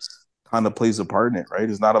well kind of plays a part in it, right?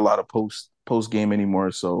 There's not a lot of post game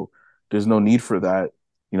anymore, so there's no need for that.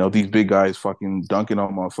 These big guys fucking dunking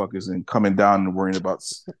on motherfuckers and coming down and worrying about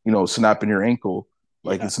snapping your ankle.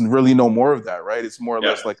 Like Yeah. it's really no more of that, right? It's more or Yeah.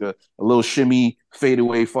 less like a little shimmy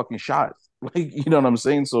fadeaway fucking shot. Like you know what I'm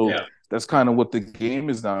saying? So Yeah. that's kind of what the game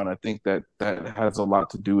is now, and I think that has a lot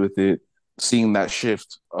to do with it. Seeing that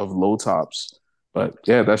shift of low tops, but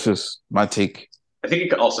yeah, that's just my take. I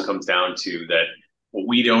think it also comes down to that what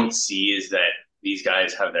we don't see is that these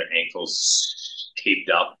guys have their ankles taped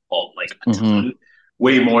up all like a ton,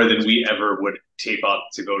 way more than we ever would tape up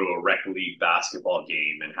to go to a rec league basketball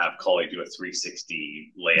game and have Collie do a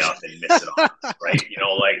 360 layup and miss it on us, right?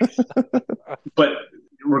 But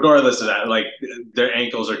regardless of that, like their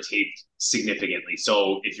ankles are taped significantly.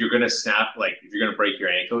 So if you're gonna snap, like if you're gonna break your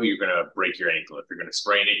ankle, you're gonna break your ankle. If you're gonna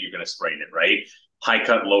sprain it, you're gonna sprain it, right? High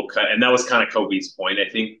cut, low cut, and that was kind of Kobe's point, I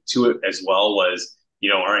think, to it as well. Was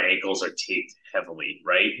our ankles are taped heavily,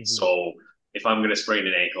 right? Mhm. So if I'm gonna sprain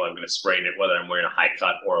an ankle, I'm gonna sprain it whether I'm wearing a high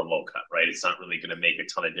cut or a low cut, right? It's not really gonna make a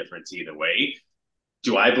ton of difference either way.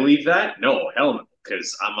 Do I believe that? No, hell no,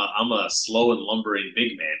 because I'm a slow and lumbering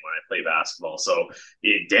big man when I play basketball. So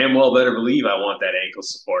you damn well better believe I want that ankle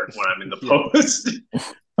support when I'm in the Yeah. post.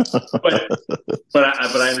 but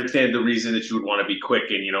I understand the reason that you would want to be quick,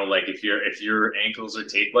 and like if your ankles are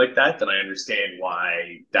taped like that, then I understand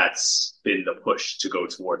why that's been the push to go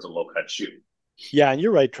towards a low cut shoe. Yeah, and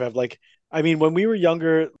you're right, Trev. Like, I mean, when we were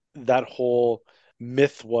younger, that whole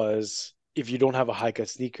myth was if you don't have a high cut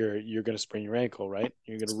sneaker, you're going to sprain your ankle, right?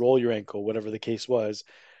 You're going to roll your ankle, whatever the case was.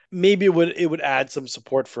 Maybe it would add some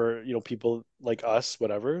support for people like us,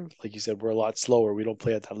 whatever. Like you said, we're a lot slower. We don't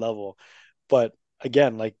play at that level. But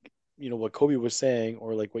again, like what Kobe was saying,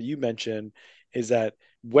 or like what you mentioned, is that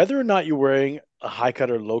whether or not you're wearing a high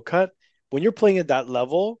cut or low cut, when you're playing at that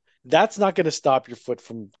level, that's not going to stop your foot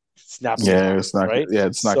from snapping Yeah, back, it's not. right? Yeah,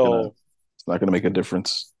 So, it's not gonna make a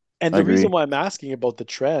difference. and I the reason agree. why I'm asking about the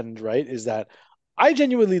trend, right, is that I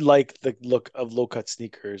genuinely like the look of low cut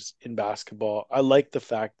sneakers in basketball. I like the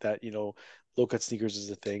fact that, low cut sneakers is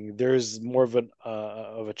a thing. There's more of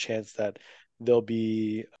a chance that there'll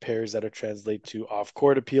be pairs that are translate to off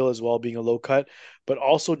court appeal as well, being a low cut, but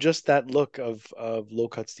also just that look of low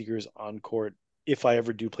cut sneakers on court. If I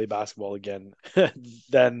ever do play basketball again,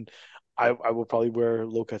 then I will probably wear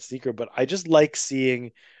low cut sneaker. But I just like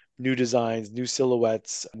seeing new designs, new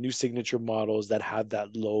silhouettes, new signature models that have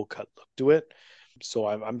that low cut look to it. So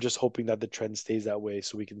I'm just hoping that the trend stays that way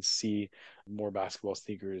so we can see more basketball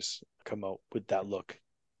sneakers come out with that look.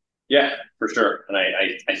 Yeah, for sure. And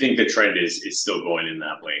I think the trend is still going in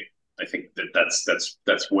that way. I think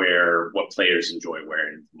that's where what players enjoy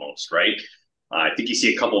wearing the most, right? I think you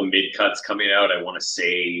see a couple of mid cuts coming out. I want to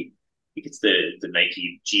say, I think it's the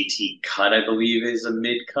Nike GT cut, I believe, is a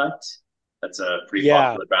mid cut. That's a pretty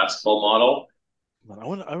Yeah, popular basketball model. I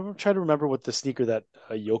want to try to remember what the sneaker that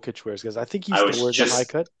Jokic wears because I think he I still was wears a high just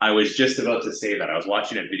cut. I was just about to say that. I was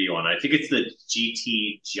watching a video on it. I think it's the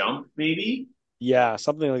GT Jump, maybe. Yeah,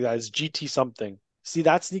 something like that. It's GT something. See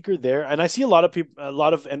that sneaker there, and I see a lot of people, a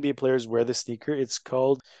lot of NBA players wear this sneaker. It's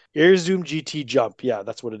called Air Zoom GT Jump. Yeah,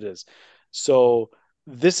 that's what it is. So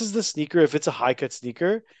this is the sneaker. If it's a high cut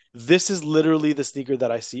sneaker, this is literally the sneaker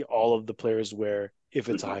that I see all of the players wear if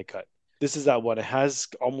it's a Mhm. high cut. This is that one. It has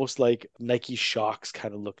almost like Nike Shocks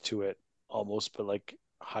kind of look to it, almost, but like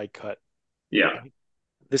high cut. Yeah,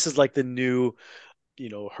 This is like the new,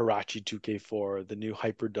 Hirachi 2K4, the new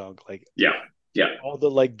Hyper Dunk. Like yeah, yeah, all the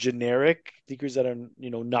like generic sneakers that are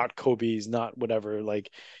not Kobe's, not whatever,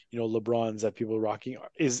 like LeBron's that people are rocking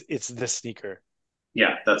it's this sneaker.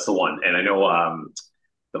 yeah. That's the one. And I know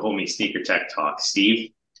the homie Sneaker Tech Talk,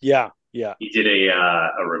 Steve. Yeah, yeah. He did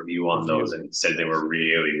a review on those Review. and said they were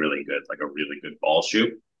really really good, like a really good ball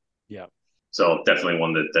shoe. Yeah, So definitely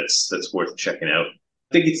one that's worth checking out.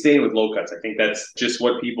 I think it's staying with low cuts. I think that's just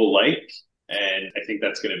what people like. And I think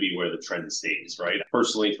that's going to be where the trend stays, right?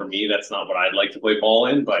 Personally, for me, that's not what I'd like to play ball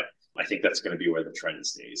in, but I think that's going to be where the trend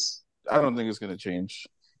stays. I don't think it's gonna change.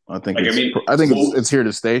 I think Like, I mean, I think well, it's here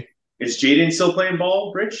to stay. is Jaden still playing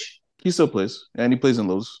ball, Rich? He still plays, and he plays in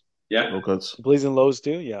Yeah. low cuts. blazing lows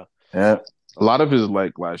too. Yeah, Yeah, a lot of his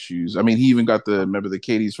like last shoes. I mean, he even got the remember the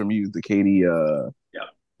KDs from you, the KD Yeah.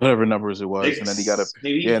 whatever numbers it was, and then he got a Six,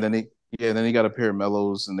 maybe? then he got a pair of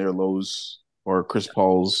Mellows and their lows or Chris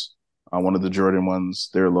Paul's on one of the Jordan ones,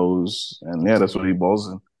 their lows, and yeah, that's what he balls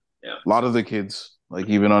in. Yeah. A lot of the kids, like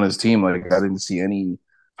even on his team, like I didn't see any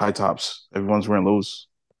high tops. Everyone's wearing lows.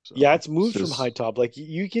 yeah. So It's it's moved from high just top. Like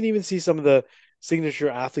you can even see some of the signature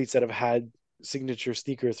athletes that have had signature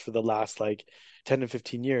sneakers for the last like 10 to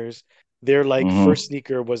 15 years. Their like mm-hmm. first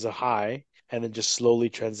sneaker was a high and then just slowly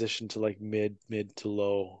transitioned to like mid to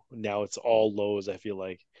low. Now it's all lows, I feel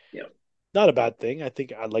like. Yeah. Not a bad thing. I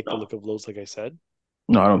think I like the No. look of lows, like I said.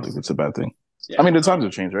 No, I don't think it's a bad thing. I Yeah. mean, the times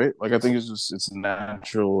have changed, right? Like I think it's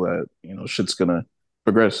natural that shit's gonna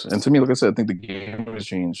progress. And to me, like I said, I think the game has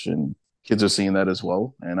changed and kids are seeing that as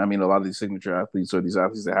well. And I mean, a lot of these signature athletes or these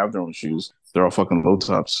athletes that have their own shoes, they're all fucking low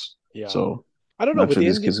tops. Yeah. So I don't I'm know. not With sure the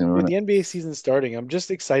these NBA, kids are gonna with run the it. NBA season starting, I'm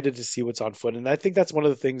just excited to see what's on foot. And I think that's one of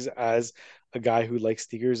the things as a guy who likes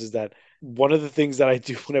sneakers is that one of the things that I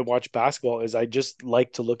do when I watch basketball is I just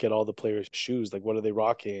like to look at all the players' shoes. Like, what are they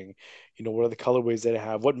rocking? What are the colorways they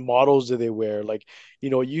have? What models do they wear? Like,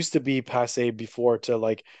 it used to be passe before to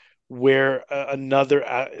like wear another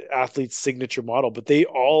athlete's signature model, but they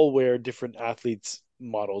all wear different athletes'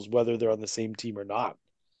 models, whether they're on the same team or not.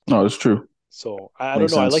 No, it's true. So I don't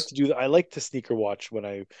Makes know. I like sense. to do that. I like to sneaker watch when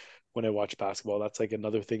I watch basketball. That's like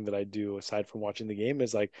another thing that I do aside from watching the game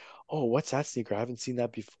is like, oh, what's that sneaker? I haven't seen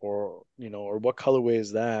that before, or what colorway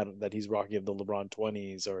is that he's rocking of the LeBron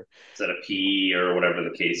 20s or Is that a P or whatever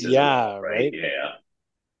the case is as well, yeah, right? right? Yeah.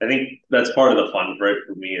 I think that's part of the fun for it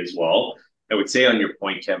for me as well. I would say on your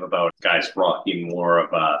point, Kev, about guys rocking more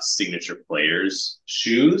of signature players'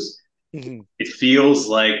 shoes, Hmm. it feels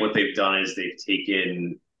like what they've done is they've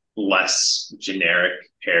taken less generic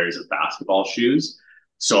pairs of basketball shoes.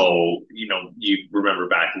 So, you remember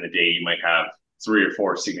back in the day, you might have three or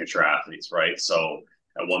four signature athletes, right? So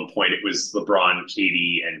at one point it was LeBron,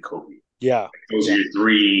 KD, and Kobe. Yeah. Those are Yeah. your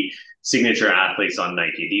three signature athletes on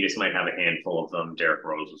Nike. Adidas might have a handful of them. Derrick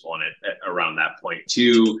Rose was one at around that point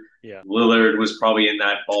too. Yeah. Lillard was probably in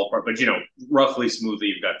that ballpark, but roughly smoothly,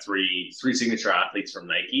 you've got three signature athletes from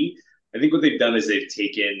Nike. I think what they've done is they've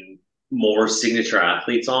taken more signature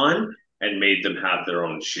athletes on, and made them have their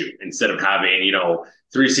own shoe instead of having, you know,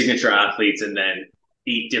 3 signature athletes and then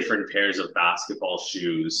 8 different pairs of basketball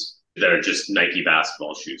shoes that are just Nike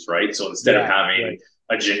basketball shoes, right? So instead of Yeah, having right.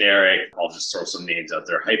 a generic, I'll just throw some names out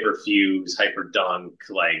there, Hyperfuse, Hyperdunk,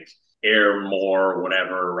 like Air More,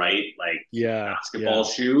 whatever, right? Like Yeah, basketball yeah,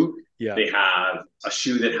 shoe, yeah. they have a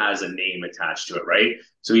shoe that has a name attached to it, right?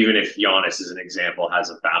 So even if Giannis, as an example, has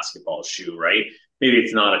a basketball shoe, right? Maybe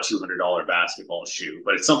it's not a $200 basketball shoe,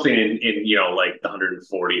 but it's something in you know, like the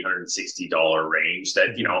 $140, $160 range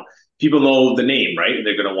that, you Mhm. know, people know the name, right? And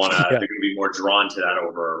Yeah. they're gonna be more drawn to that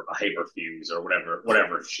over a Hyperfuse or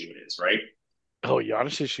whatever shoe it is, right? Oh,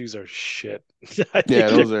 Giannis's shoes are shit. I Yeah,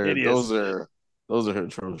 think they're hideous. those are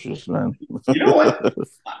atrocious, man. You know what?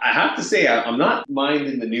 I have to say, I'm not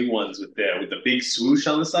minding the new ones with the big swoosh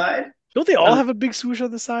on the side. Don't they all Um, have a big swoosh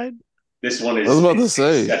on the side? this one I was about to is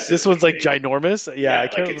say. This excessively one's like big. ginormous. Yeah, I Yeah,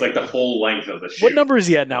 can't like it's like the remember. whole length of the What shoe. number is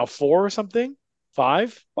he at now? 4 or something?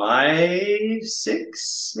 5? 5,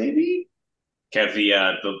 6, maybe. Kev,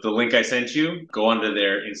 the link I sent you, go onto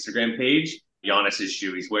their Instagram page. Giannis's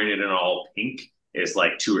shoe, he's wearing it in all pink. Is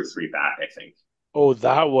like 2 or 3 back, I think. Oh,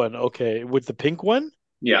 that one. Okay. With the pink one?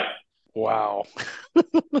 Yeah, Wow.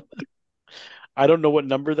 I don't know what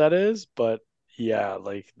number that is, but yeah,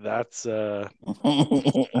 like that's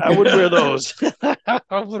I would wear those.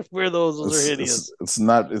 I would wear those. Those are hideous. It's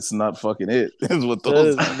not fucking it. Is what That those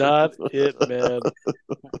is not it, man.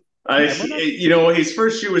 Am I not? you know, his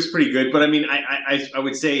first shoe was pretty good, but I mean, I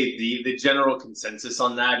would say the general consensus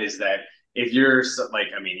on that is that if you're like,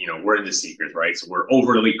 I mean, you know, we're in the sneakers, right? So we're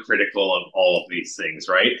overly critical of all of these things,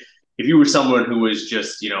 right? If you were someone who was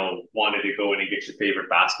just, you know, wanted to go in and get your favorite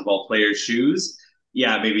basketball player's shoes,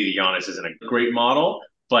 yeah, maybe the Giannis isn't a great model,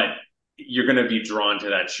 but you're going to be drawn to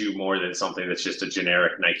that shoe more than something that's just a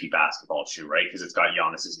generic Nike basketball shoe, right? Because it's got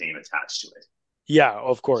Giannis's name attached to it. Yeah,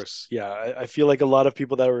 of course. Yeah, I feel like a lot of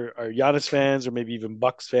people that are Giannis fans or maybe even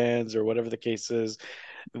Bucks fans or whatever the case is,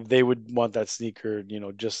 they would want that sneaker,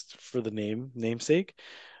 just for the namesake.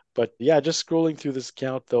 But yeah, just scrolling through this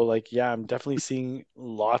account though, like yeah, I'm definitely seeing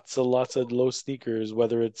lots of low sneakers,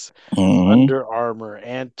 whether it's hmm Under Armour,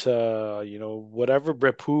 Anta, whatever,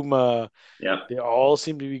 Brepuma, Yeah. they all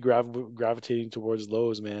seem to be gravitating towards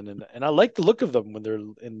lows, man. And I like the look of them when they're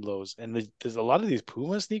in lows. And there's a lot of these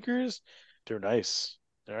Puma sneakers, they're nice.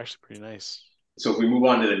 They're actually pretty nice. So if we move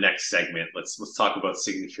on to the next segment, let's talk about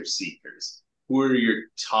signature sneakers. Who are your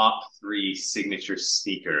top 3 signature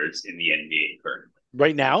sneakers in the NBA currently?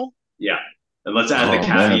 Right now, Yeah. And let's add the Oh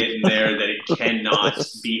man. caveat in there that it cannot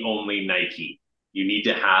be only Nike. You need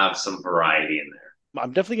to have some variety in there.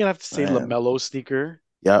 I'm definitely gonna have to say Man. LaMelo sneaker.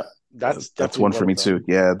 Yeah, That's that's definitely one one for of me too. them.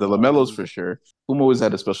 Yeah, the Lamellos Um, for sure. Puma always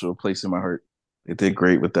had a special place in my heart. They did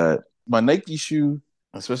great with that. My Nike shoe,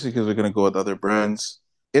 especially because we're gonna go with other brands,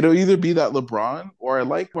 it'll either be that LeBron or I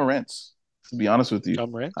like Morant's. To be honest with you,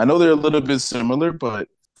 John Morant. I know they're a little bit similar, but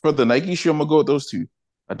for the Nike shoe, I'm gonna go with those two.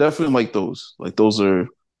 I definitely like those. Like those are,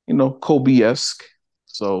 Kobe esque.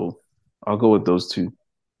 So I'll go with those two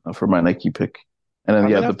for my Nike pick. And then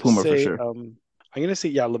I'm yeah, gonna the have to Puma for say, sure. I'm gonna say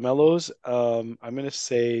yeah, Lamelos. I'm gonna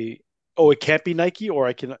say, oh, it can't be Nike, or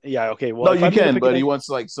I can, yeah, okay. Well, No, if you I'm gonna can, pick a but he Nike, wants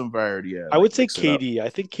like some variety. Yeah, I like would say mix it up. KD. I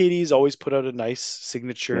think KD's always put out a nice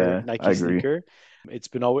signature Yeah, I Nike agree. sneaker.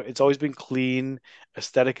 It's always been clean.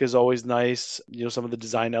 Aesthetic is always nice. Some of the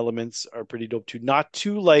design elements are pretty dope too. Not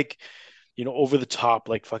too like, over the top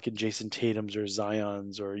like fucking Jason Tatum's or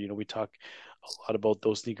Zion's, or we talk a lot about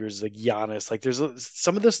those sneakers like Giannis. Like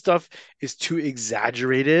some of the stuff is too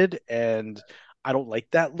exaggerated, and I don't like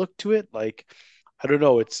that look to it. Like I don't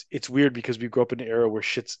know. It's weird because we grew up in an era where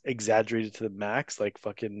shit's exaggerated to the max, like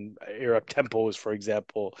fucking air up tempos, for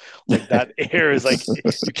example. Like that air is like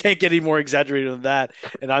you can't get any more exaggerated than that.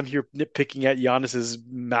 And I'm here nitpicking at Giannis's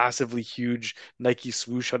massively huge Nike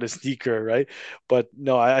swoosh on his sneaker, right? But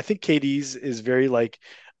no, I think KD's is very like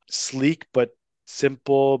sleek but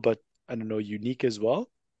simple, but I don't know, unique as well.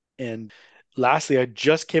 And lastly, I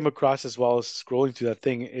just came across as well as scrolling through that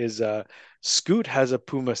thing is Scoot has a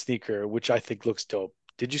Puma sneaker, which I think looks dope.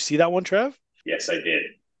 Did you see that one, Trev? Yes, I did.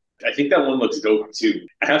 I think that one looks dope too.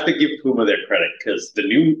 I have to give Puma their credit because the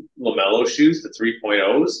new LaMelo shoes, the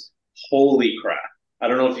 3.0s, holy crap. I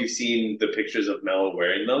don't know if you've seen the pictures of Melo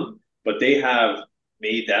wearing them, but they have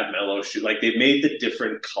made that Melo shoe, like they've made the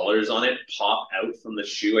different colors on it pop out from the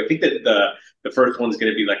shoe. I think that the first one's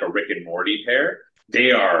going to be like a Rick and Morty pair.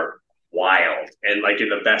 They are wild and like in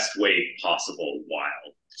the best way possible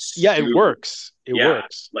wild. Yeah, it Super, works. It yeah,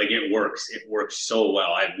 works. like it works. It works so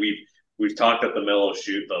well. We've talked at the Melo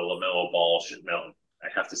shoot, the Lamelo ball shoot. Melo, I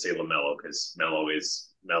have to say Lamelo because Melo is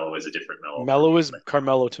Mellow is a different Mellow. Mellow is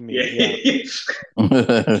Carmelo to me. Yeah.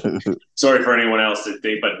 Sorry for anyone else that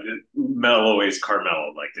think, but Mellow is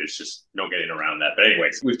Carmelo. Like, there's just no getting around that. But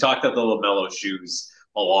anyways, we've talked about the LaMelo shoes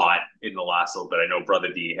a lot in the last little bit. I know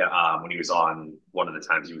Brother D, when he was on, one of the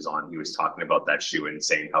times he was on, he was talking about that shoe and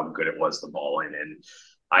saying how good it was to ball in. And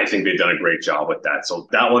I think they've done a great job with that. So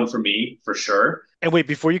that one for me, for sure. And wait,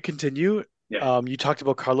 before you continue, you talked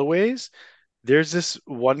about colorways. There's this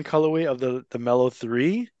one colorway of the Mellow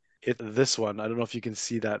 3. This one. I don't know if you can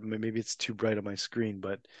see that. Maybe it's too bright on my screen,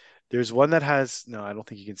 but there's one that has, no, I don't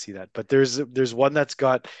think you can see that. But there's one that's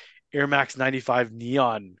got Air Max 95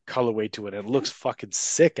 neon colorway to it. It looks fucking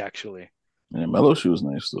sick, actually. Yeah, Melo shoe was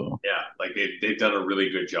nice though. Yeah, like they've done a really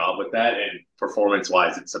good job with that, and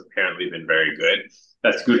performance-wise, it's apparently been very good.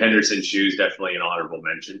 That's Scoot Henderson shoes, definitely an honorable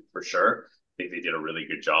mention for sure. I think they did a really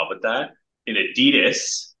good job with that. In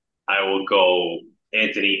Adidas, I will go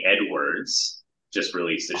Anthony Edwards. Just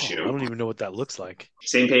released a shoe. I don't even know what that looks like.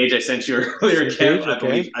 Same page I sent you earlier, Kev.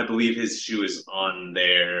 Okay. I believe his shoe is on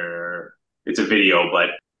there. It's a video, but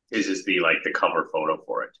his is the cover photo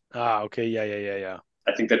for it. Okay. Yeah.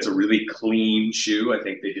 I think that's a really clean shoe. I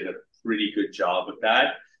think they did a pretty good job with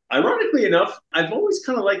that. Ironically enough, I've always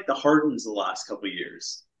kind of liked the Hardens the last couple of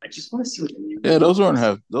years. I just want to see what the new. Yeah, those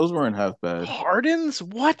weren't half bad. Hardens?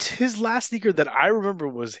 What? His last sneaker that I remember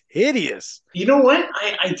was hideous. You know what?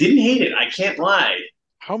 I didn't hate it. I can't lie.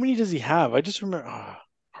 How many does he have? I just remember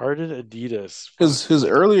Harden Adidas. His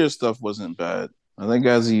earlier stuff wasn't bad. I think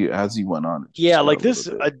as he went on. Yeah, like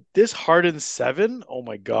this Harden 7. Oh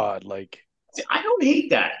my god! Like, see, I don't hate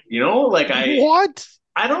that. What?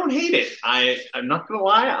 I don't hate it. I'm not gonna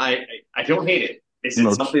lie. I don't hate it. Is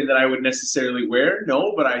it something that I would necessarily wear?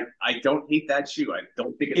 No, but I don't hate that shoe. I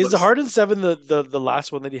don't think it is the Harden 7 the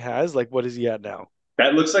last one that he has. Like, what is he at now?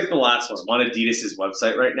 That looks like the last one. I'm on Adidas's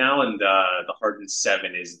website right now, and the Harden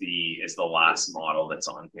 7 is the last model that's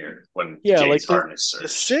on here. When James Harden is searched. The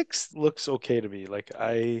 6 looks okay to me. Like,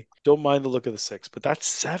 I don't mind the look of the 6, but that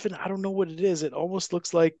 7, I don't know what it is. It almost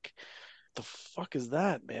looks like, the fuck is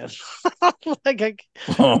that, man? Like, I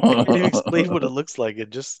can't even explain what it looks like.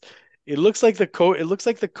 It looks like the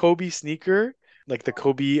Kobe sneaker, like the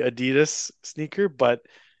Kobe Adidas sneaker, but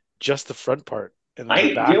just the front part. And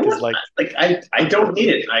the back is like I don't hate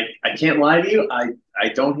it. I can't lie to you. I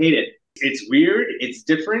don't hate it. It's weird. It's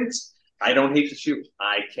different. I don't hate the shoe.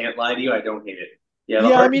 I can't lie to you. I don't hate it.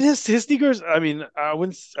 Yeah. I mean his sneakers. I mean I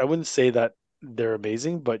wouldn't say that they're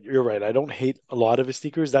amazing, but you're right. I don't hate a lot of his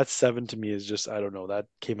sneakers. That 7 to me is just, I don't know. That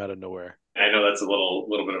came out of nowhere. I know that's a little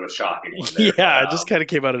bit of a shocking one there. Yeah, it just kind of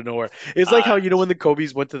came out of nowhere. It's like how, when the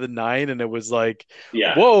Kobe's went to the 9 and it was like,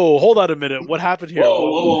 whoa, hold on a minute. What happened here?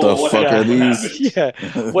 What the fuck are these? Yeah.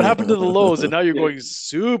 What happened to the lows? And now you're going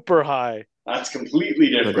super high. That's completely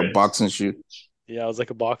different. Like a boxing shoe. Yeah, it was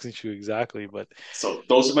like a boxing shoe, exactly. But so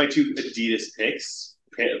those are my 2 Adidas picks.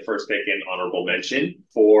 First pick and honorable mention.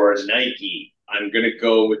 For Nike, I'm going to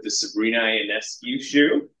go with the Sabrina Ionescu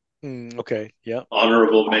shoe. Okay, yeah.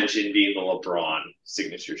 Honorable mention being the LeBron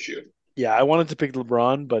signature shoe. Yeah, I wanted to pick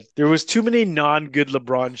LeBron, but there was too many non-good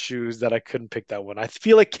LeBron shoes that I couldn't pick that one. I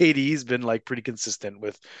feel like KD's been like pretty consistent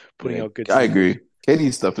with putting out good. I agree.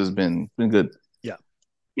 KD's stuff has been good. Yeah,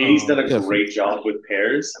 KD's done a great job with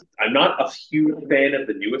pairs. I'm not a huge fan of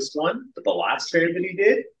the newest one, but the last pair that he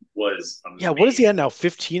did was amazing. Yeah, what is he at now?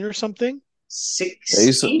 15 or something?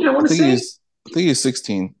 16. I want to say. I think he's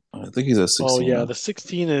 16. I think he's at 16. Oh yeah, the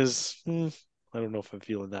 16 is. I don't know if I'm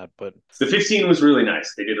feeling that, but the 15 was really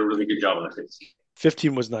nice. They did a really good job on the 15.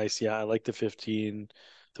 15 was nice. Yeah, I like the 15.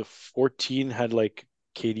 The 14 had like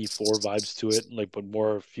KD4 vibes to it, like, but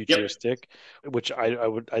more futuristic, which I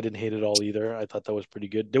didn't hate it all either. I thought that was pretty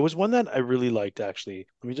good. There was one that I really liked, actually.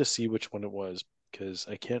 Let me just see which one it was, because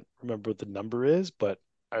I can't remember what the number is, but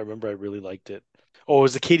I remember I really liked it. Oh, it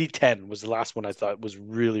was the KD10 was the last one I thought was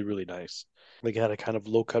really, really nice. Like, it had a kind of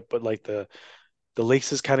low cut, but like the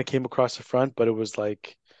laces kind of came across the front, but it was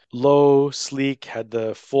like low, sleek, had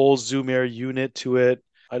the full Zoom Air unit to it.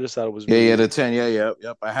 I just thought it was really the 10.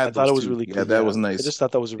 Yep. I thought it was really cool. Yeah, that was nice. I just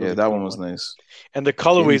thought that was a really that cool one was nice. And the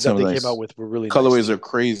colorways that they came out with were really nice. Colorways are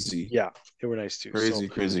crazy. Yeah, they were nice too.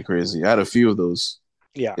 Crazy. I had a few of those.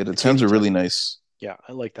 Yeah, the 10s are really nice. Yeah,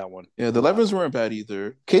 I like that one. Yeah, the 11s weren't bad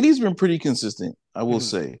either. KD's been pretty consistent, I will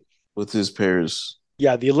say, with his pairs.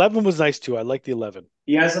 Yeah, the 11 was nice too. I like the 11.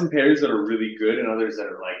 He has some pairs that are really good and others that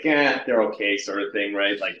are like, they're okay sort of thing,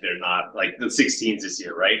 right? Like, they're not, like the 16s this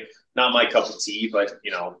year, right? Not my cup of tea, but,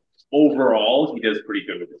 overall, he does pretty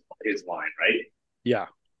good with his line, right? Yeah,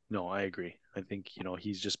 no, I agree. I think,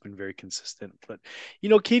 he's just been very consistent. But,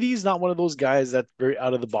 KD's not one of those guys that's very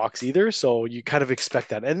out of the box either. So you kind of expect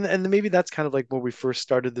that. And maybe that's kind of like when we first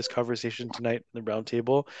started this conversation tonight in the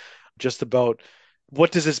roundtable, just about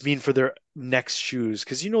what does this mean for their next shoes?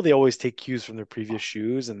 Because, they always take cues from their previous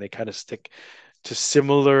shoes and they kind of stick to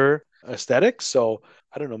similar aesthetics. So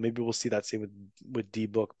I don't know, maybe we'll see that same with D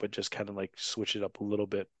Book, but just kind of like switch it up a little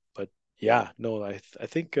bit. But yeah, no, I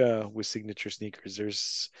think with signature sneakers,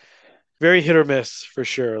 there's very hit or miss for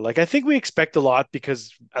sure. Like I think we expect a lot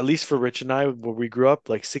because at least for Rich and I, when we grew up,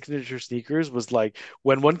 like signature sneakers was like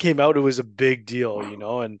when one came out, it was a big deal,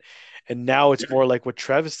 and now it's more like what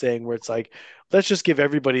Trev is saying, where it's like, let's just give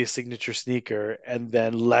everybody a signature sneaker and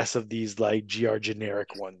then less of these like GR generic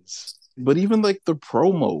ones. But even like the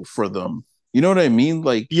promo for them, you know what I mean?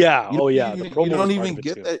 Like, Yeah. you Oh don't, yeah. The you promo was don't part even of it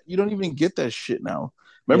get too. that. You don't even get that shit now.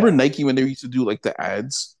 Remember Yeah. Nike when they used to do like the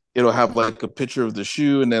ads? It'll have like a picture of the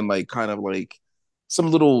shoe and then like kind of like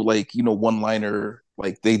some little like one liner.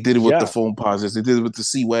 Like they did it with the Yeah. foam posits. They did it with the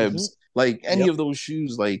C Hmm. webs. Like any Yep. of those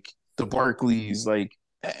shoes, like the Barclays, like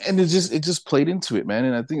and it just played into it, man.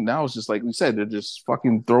 And I think now it's just like we said, they're just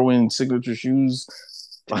fucking throwing signature shoes.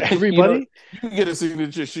 Like, Everybody. you get a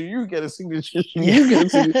signature shoe, you get a signature shoe, you get a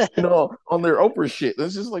signature, Yeah. on their Oprah shit.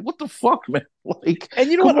 It's just like, what the fuck, man? Like, And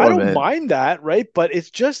you know come what? I on, don't man. mind that, right? But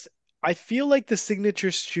it's just, I feel like the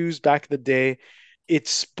signature shoes back in the day, it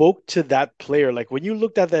spoke to that player. Like when you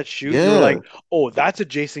looked at that shoe, you were Yeah, like, oh, that's a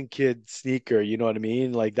Jason Kidd sneaker. You know what I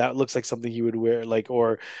mean? Like that looks like something he would wear, like,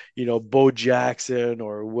 or, Bo Jackson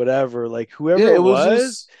or whatever. Like whoever yeah. it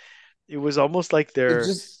was, it was almost like Yeah, it it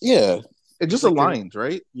was just like their, aligned,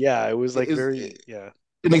 right? yeah, it was It like is very, yeah.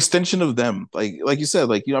 an extension of them. Like you said,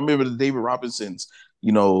 like I remember the David Robinsons.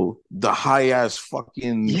 The high ass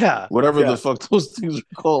fucking Yeah. whatever the Yeah. fuck those things are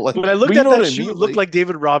called. Like, When I but looked you at know what that I shoe, it mean? looked Like like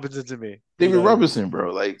David Robinson to me. You David know what I mean? Robinson,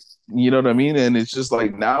 bro. Like, you know what I mean? And it's just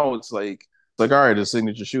like now it's like all right, a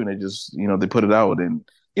signature shoe, and they just they put it out, and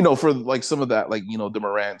for like some of that, like the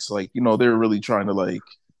Morants, like they're really trying to like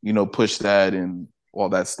push that and all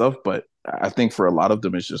that stuff. But I think for a lot of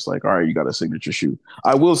them, it's just like all right, you got a signature shoe.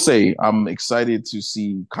 I will say I'm excited to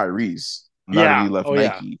see Kyrie's now that Yeah. he left Oh yeah.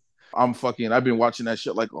 Nike. I've been watching that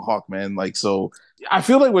shit like a hawk, man. Like so, I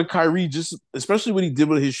feel like with Kyrie, just especially what he did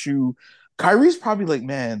with his shoe, Kyrie's probably like,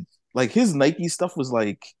 man, like his Nike stuff was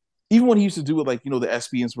like, even when he used to do it, like the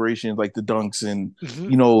SB inspirations, like the dunks, and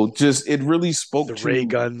Mhm. just it really spoke The ray to,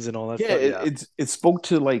 guns and all that yeah, stuff. Yeah. it spoke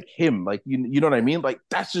to like him, like you know what I mean, like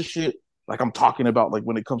that's the shit. Like I'm talking about, like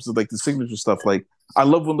when it comes to like the signature stuff, like I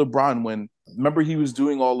love when LeBron, when remember he was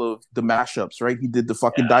doing all of the mashups, right? He did the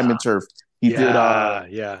fucking Yeah. Diamond Turf. He did Yeah.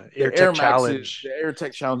 Yeah. the Air Air Tech Maxes, the Challenge. Air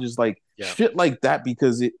Tech challenges, like Yeah. shit like that,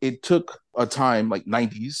 because it took a time like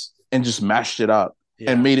 90s and just mashed it up and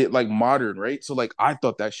Yeah. made it like modern, right? So like I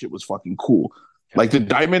thought that shit was fucking cool. Yeah. Like the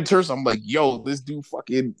diamond turfs, I'm like, yo, this dude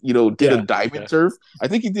fucking, did a Yeah. diamond Yeah. turf. I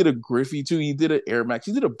think he did a Griffey too. He did an Air Max.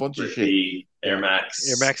 He did a bunch of shit. Griffey, Air Yeah. Air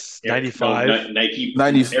Max, Max no, 95. Nike,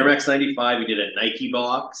 90 Air Max 95. We did a Nike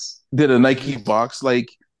box. did a Mhm. Nike box. Like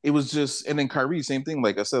it was just, and then Kyrie, same thing.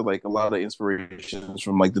 Like I said, like a lot of inspirations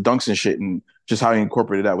from like the dunks and shit, and just how he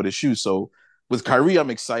incorporated that with his shoes. So with Kyrie, I'm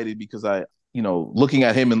excited because looking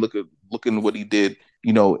at him and looking what he did,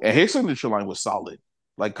 and his signature line was solid.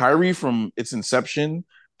 Like Kyrie from its inception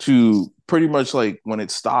to pretty much like when it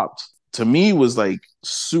stopped, to me was like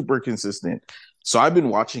super consistent. So I've been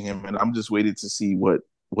watching him, and I'm just waiting to see what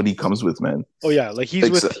he comes with, man. Oh yeah, like he's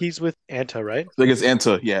Like, with he's with Anta, right? I guess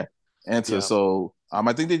Anta, yeah, Anta. Yeah. So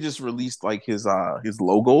I think they just released like his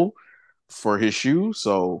logo for his shoe,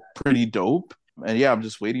 so pretty dope. And yeah, I'm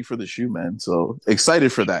just waiting for the shoe, man. So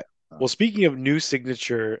excited for that. Well, speaking of new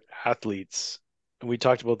signature athletes, and we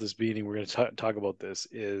talked about this meeting, we're going to talk about this.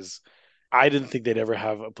 Is I didn't think they'd ever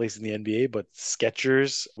have a place in the NBA, but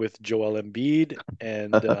Skechers with Joel Embiid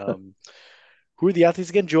and who are the athletes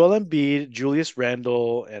again? Joel Embiid, Julius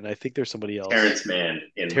Randle, and I think there's somebody else. Terrence Mann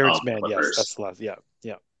in Terrence Mann, yes, that's Clippers. the last. Yeah,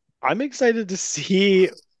 yeah. I'm excited to see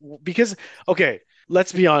because okay,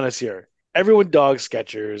 let's be honest here. Everyone dogs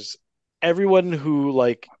Skechers. Everyone who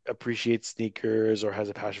like appreciates sneakers or has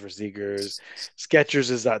a passion for sneakers,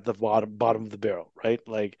 Skechers is at the bottom of the barrel, right?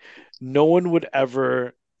 Like no one would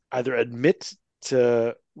ever either admit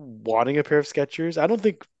to wanting a pair of Skechers. I don't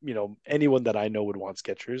think, anyone that I know would want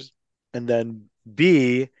Skechers. And then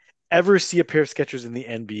B, ever see a pair of Skechers in the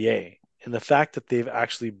NBA. And the fact that they've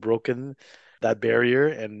actually broken that barrier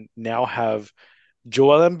and now have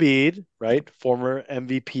Joel Embiid, right, former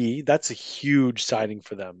MVP, that's a huge signing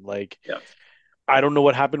for them. Like, Yeah. I don't know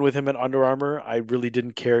what happened with him at Under Armour. I really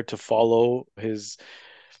didn't care to follow his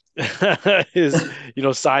his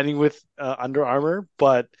signing with Under Armour,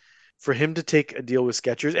 but for him to take a deal with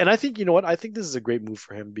Skechers. And I think, you know what? I think this is a great move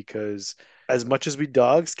for him because as much as we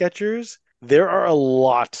dog Skechers, there are a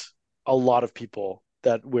lot of people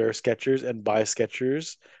that wear Skechers and buy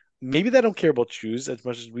Skechers. Maybe they don't care about shoes as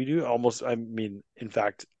much as we do. Almost, I mean, in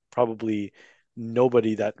fact, probably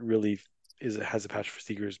nobody that really has a passion for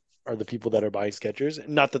sneakers are the people that are buying Skechers.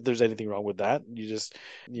 Not that there's anything wrong with that. You just,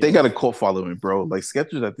 They got a cult following, bro. Like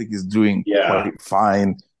Skechers, I think is doing Yeah. quite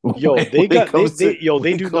fine yo, they when it got comes to they when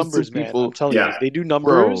it do comes to numbers, man. I'm people, telling you, Yeah. they do bro.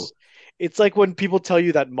 numbers. It's like when people tell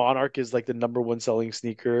you that Monarch is like the number one selling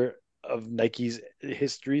sneaker of Nike's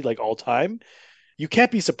history, like all time. You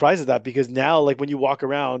can't be surprised at that because now, like when you walk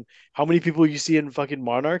around, how many people you see in fucking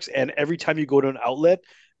Monarchs, and every time you go to an outlet,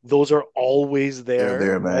 those are always They're there,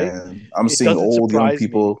 there, right? man. I'm It seeing doesn't old young surprise me.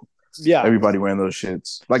 people, Yeah, everybody wearing those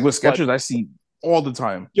shits. Like with but Skechers, I see all the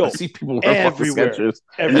time. I yo, see people wearing fucking everywhere, Skechers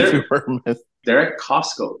And they're everywhere. everywhere, man. they're at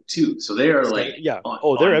Costco too. So they are like Yeah. on,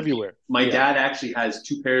 Oh, they're on everywhere. my Yeah. dad actually has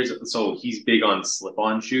two pairs of, so he's big on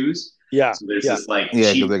slip-on shoes. Yeah. So there's Yeah. this like Yeah,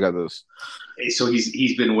 because cheap, they got those. so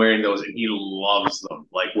he's been wearing those and he loves them.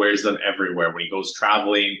 Like wears them everywhere when he goes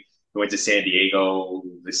traveling. He went to San Diego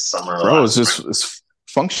this summer Bro, it's last just spring. it's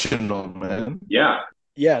functional, man. Yeah.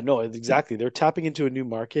 Yeah, no, exactly. They're tapping into a new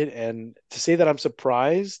market. And to say that I'm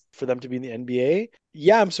surprised for them to be in the NBA,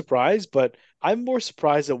 yeah, I'm surprised, but I'm more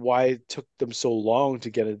surprised at why it took them so long to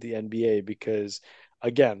get into the NBA because,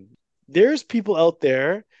 again, there's people out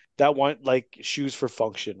there that want like shoes for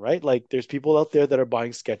function, right? Like there's people out there that are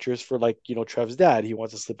buying Skechers for like, Trev's dad. He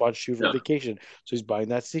wants a slip-on shoe for Yeah. vacation. So he's buying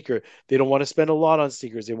that sneaker. They don't want to spend a lot on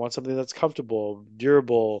sneakers. They want something that's comfortable,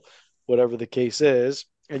 durable, whatever the case is,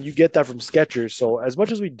 and you get that from Skechers. So as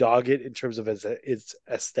much as we dog it in terms of its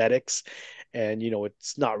aesthetics, and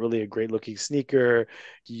it's not really a great looking sneaker,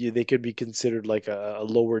 they could be considered like a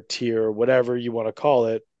lower tier, whatever you want to call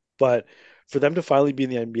it. But for them to finally be in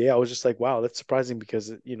the NBA, I was just like, wow, that's surprising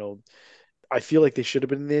because I feel like they should have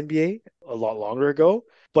been in the NBA a lot longer ago.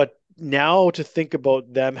 But now to think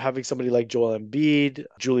about them having somebody like Joel Embiid,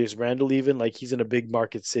 Julius Randle, even like he's in a big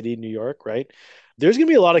market city, New York, right? There's gonna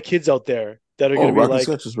be a lot of kids out there that are Oh, gonna be rocking like,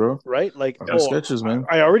 Skechers, bro. right, like, Rocking oh, Skechers, man.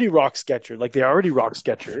 I already rock Skechers, like they already rock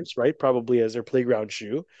Skechers, right? Probably as their playground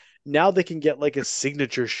shoe. Now they can get like a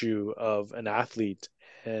signature shoe of an athlete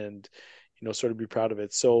and sort of be proud of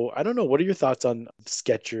it. So I don't know. What are your thoughts on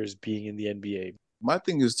Skechers being in the NBA? My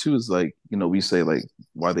thing is too is like, we say like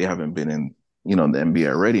why they haven't been in, the NBA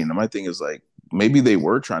already. And my thing is like maybe they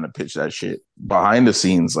were trying to pitch that shit behind the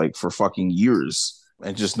scenes like for fucking years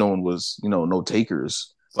and just no one was, no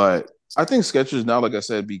takers. But I think Skechers now, like I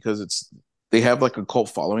said, because they have like a cult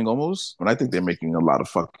following almost, and I think they're making a lot of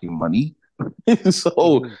fucking money. So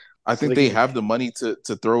Mhm. I So think they they can have the money to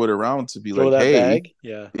throw it around to be throw like, that hey, bag.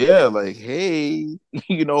 Yeah. yeah, like, hey,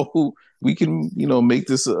 we can, make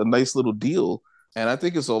this a nice little deal. And I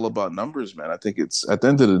think it's all about numbers, man. I think it's at the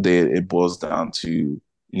end of the day, it boils down to,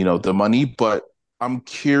 the money. But I'm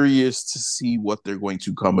curious to see what they're going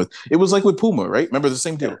to come with. It was like with Puma, right? Remember the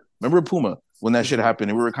same Yeah. deal. Remember Puma when that shit Mhm.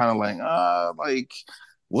 happened, and we were kind of like,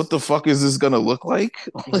 what the fuck is this gonna look like?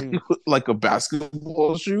 Mhm. Like a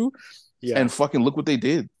basketball shoe? Yeah. And fucking look what they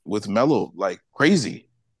did with Melo, like crazy.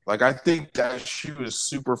 Like I think that shoe is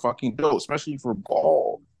super fucking dope, especially for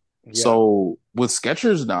ball. Yeah. So with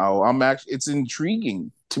Skechers now, it's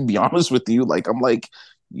intriguing to be honest with you. Like I'm like,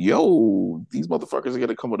 yo, these motherfuckers are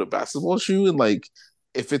gonna come with a basketball shoe, and like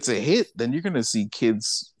if it's a hit, then you're gonna see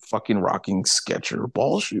kids fucking rocking Sketcher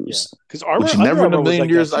ball Yeah. shoes, Because which Under never in a Armour was million like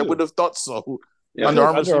that years I would too. have thought so. I Yeah. Under feel like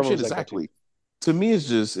Armour, Under same Armour shit, was like that too. exactly. To me, it's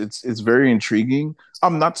just it's very intriguing.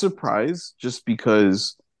 I'm not surprised just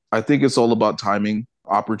because I think it's all about timing,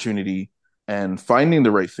 opportunity, and finding the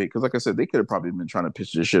right fit. Because, like I said, they could have probably been trying to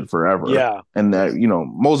pitch this shit forever. Yeah. And Yeah. that,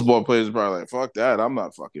 most ball players are probably like, fuck that. I'm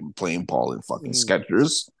not fucking playing ball in fucking Mhm.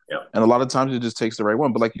 Skechers. Yeah. And a lot of times it just takes the right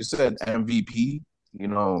one. But like you said, MVP,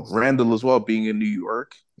 Randall as well being in New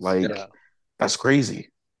York, like, Yeah. that's crazy.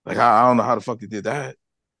 Like, I don't know how the fuck they did that,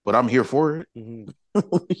 but I'm here for it. Mhm.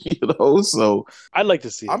 So I'd like to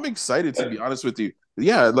see it. I'm excited to be honest with you.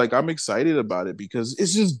 Yeah, like I'm excited about it because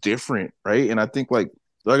it's just different, right? And I think like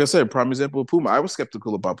I said, prime example of Puma. I was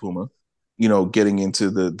skeptical about Puma, getting into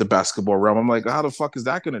the basketball realm. I'm like, how the fuck is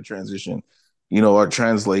that going to transition, or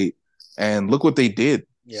translate? And look what they did.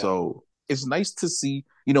 Yeah. So it's nice to see.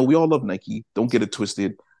 We all love Nike. Don't get it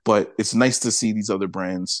twisted. But it's nice to see these other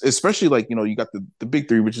brands, especially like you got the big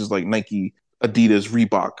three, which is like Nike, Adidas,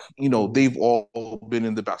 Reebok. Mhm. They've all been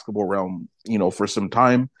in the basketball realm, for some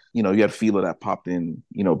time. You had Fila that popped in,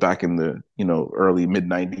 back in the, early mid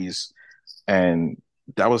 90s. And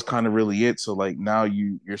that was kind of really it. So like now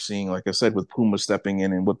you're seeing, like I said, with Puma stepping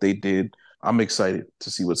in and what they did I'm excited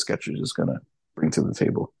to see what Skechers is gonna bring to the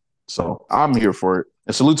table. So I'm here for it.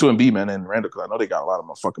 And salute to Embiid, man, and Randall, because I know they got a lot of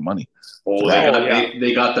motherfucking money. Oh,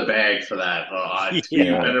 they got the bag for that. You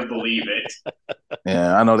Yeah. better believe it.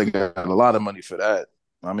 Yeah, I know they got a lot of money for that.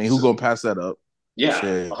 I mean, who gonna pass that up? Yeah,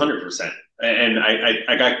 Shit. 100%. And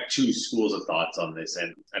I got two schools of thoughts on this,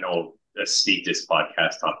 and I know a Speak This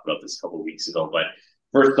podcast talked about this a couple of weeks ago, but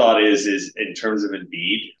first thought is in terms of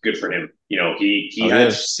Embiid, good for him. You know, he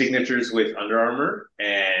had signatures with Under Armour,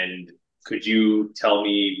 and could you tell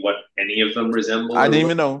me what any of them resemble? I didn't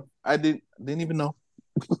even know. I didn't even know.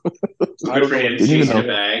 So good for him chasing a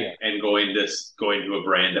bag and going to a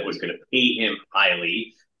brand that was going to pay him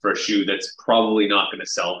highly for a shoe that's probably not going to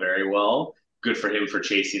sell very well. Good for him for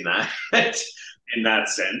chasing that in that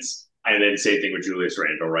sense. And then same thing with Julius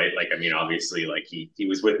Randle, right? Like, I mean, obviously, like he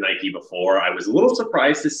was with Nike before. I was a little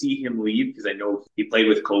surprised to see him leave because I know he played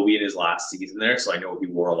with Kobe in his last season there. So I know he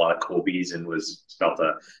wore a lot of Kobe's and felt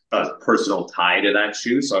a personal tie to that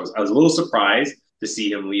shoe. So I was a little surprised to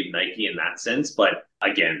see him leave Nike in that sense. But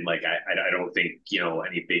again, like I don't think,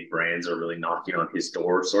 any big brands are really knocking on his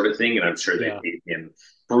door sort of thing. And I'm sure they paid him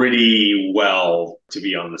pretty well to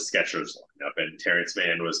be on the Skechers lineup. And Terrence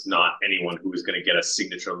Mann was not anyone who was going to get a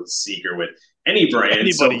signature sneaker with any brand.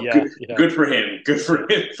 Anybody, so good for him. Good for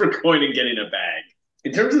him for going and getting a bag.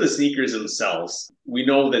 In terms of the sneakers themselves, we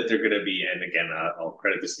know that they're going to be, and again, I'll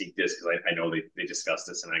credit the Sneak Disc because I know they discussed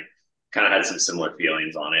this and I kind of had some similar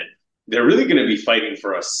feelings on it. They're really going to be fighting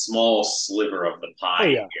for a small sliver of the pie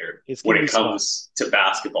here when it comes to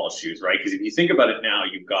basketball shoes, right? Because if you think about it now,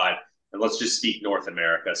 you've got, and let's just speak North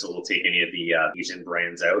America, so we'll take any of the Asian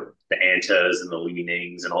brands out, the Antas and the Li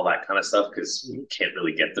Nings and all that kind of stuff, because we can't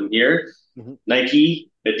really get them here. Mm-hmm.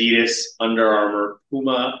 Nike, Adidas, Under Armour,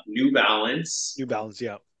 Puma, New Balance.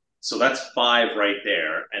 Yeah. So that's 5 right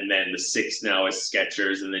there. And then the 6 now is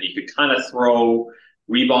Skechers. And then you could kind of throw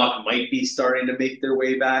Reebok might be starting to make their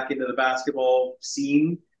way back into the basketball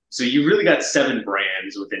scene. So you really got 7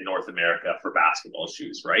 brands within North America for basketball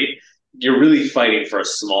shoes, right? You're really fighting for a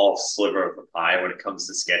small sliver of the pie when it comes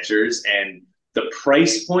to Skechers. And the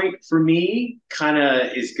price point for me kind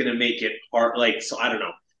of is going to make it hard. Like, so I don't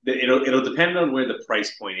know. It'll depend on where the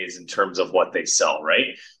price point is in terms of what they sell, right?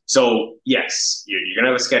 So yes, you're going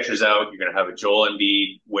to have a Skechers out. You're going to have a Joel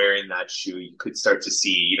Embiid wearing that shoe. You could start to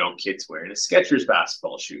see, kids wearing a Skechers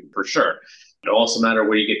basketball shoe for sure. It'll also matter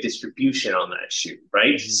where you get distribution on that shoe,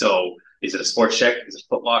 right? Mm-hmm. So is it a Sports Check? Is it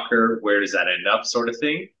Foot Locker? Where does that end up sort of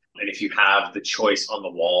thing? And if you have the choice on the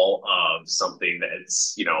wall of something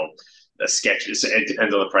that's, a Skechers, it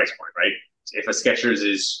depends on the price point, right? If a Skechers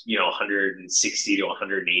is, $160 to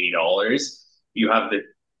 $180, you have the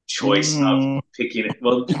choice of picking it.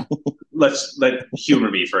 Well, let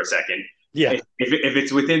humor me for a second. Yeah. If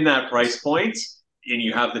it's within that price point and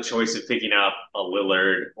you have the choice of picking up a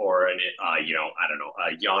Lillard or I don't know,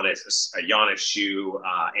 a Giannis shoe,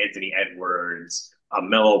 Anthony Edwards, a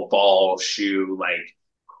Melo Ball shoe, like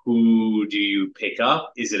who do you pick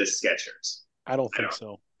up? Is it a Skechers? I don't think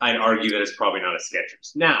so. I'd argue that it's probably not a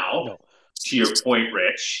Skechers. Now, no. To your point,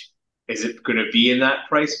 Rich, is it going to be in that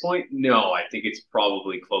price point? No, I think it's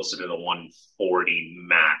probably closer to the 140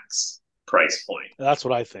 max price point. That's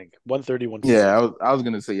what I think. 130, 140. Yeah, I was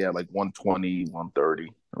going to say, like 120, 130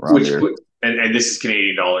 around there. And this is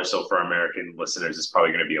Canadian dollars, so for American listeners, it's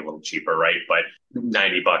probably going to be a little cheaper, right? But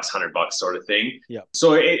 $90, $100 sort of thing. Yeah.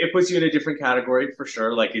 So it puts you in a different category for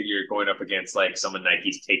sure. Like if you're going up against like some of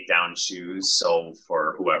Nike's takedown shoes. So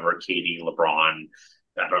for whoever, KD, LeBron,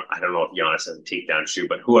 I don't know if Giannis has a takedown shoe,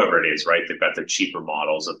 but whoever it is, right? They've got their cheaper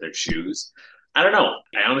models of their shoes. I don't know.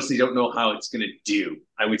 I honestly don't know how it's going to do.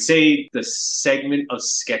 I would say the segment of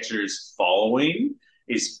Skechers following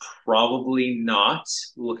is probably not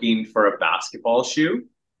looking for a basketball shoe.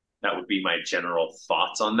 That would be my general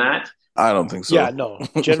thoughts on that. I don't think so. Yeah, no,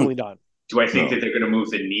 generally not. Do I think that they're going to move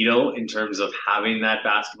the needle in terms of having that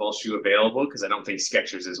basketball shoe available? Because I don't think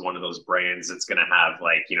Skechers is one of those brands that's going to have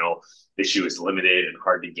like, the shoe is limited and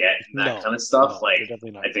hard to get and that kind of stuff. I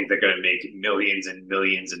think they're going to make millions and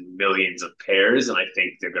millions and millions of pairs. And I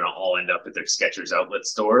think they're going to all end up at their Skechers outlet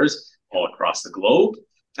stores all across the globe.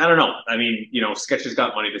 I don't know. I mean, Skechers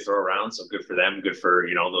got money to throw around, so good for them. Good for,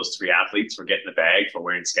 those 3 athletes for getting the bag for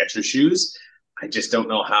wearing Skechers shoes. I just don't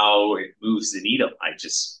know how it moves the needle. I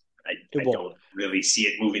don't really see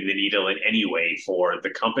it moving the needle in any way for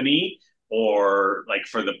the company or like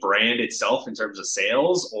for the brand itself in terms of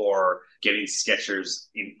sales or getting Skechers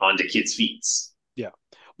onto kids' feet. Yeah.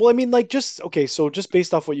 Well, I mean, like so just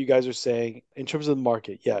based off what you guys are saying in terms of the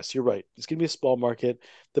market, yes, you're right. It's going to be a small market.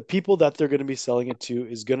 The people that they're going to be selling it to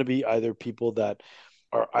is going to be either people that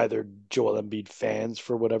are either Joel Embiid fans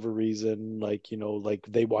for whatever reason, like, like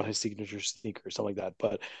they want his signature sneaker or something like that.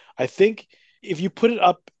 But I think if you put it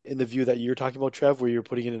up in the view that you're talking about, Trev, where you're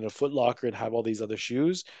putting it in a Foot Locker and have all these other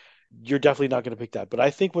shoes, you're definitely not going to pick that. But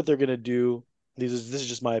I think what they're going to do, this is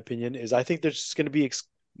just my opinion, is I think they're just going to be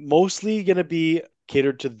mostly going to be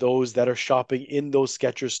catered to those that are shopping in those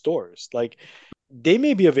Skechers stores. Like they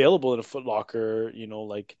may be available in a Foot Locker,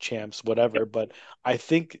 like Champs, whatever, but I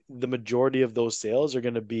think the majority of those sales are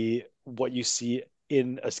going to be what you see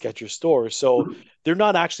in a Skechers store. So they're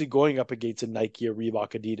not actually going up against a Nike or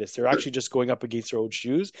Reebok, Adidas. They're actually just going up against their own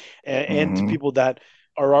shoes and to Mm-hmm. people that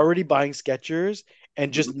are already buying Skechers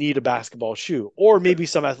and just need a basketball shoe or maybe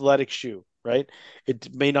some athletic shoe, right?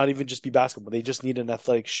 It may not even just be basketball. They just need an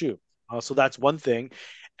athletic shoe. So that's one thing.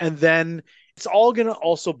 And then it's all going to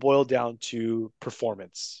also boil down to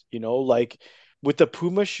performance, like with the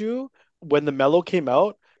Puma shoe, when the Mellow came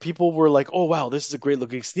out, people were like, oh, wow, this is a great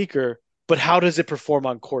looking sneaker. But how does it perform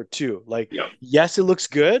on court too? Like, Yeah. yes, it looks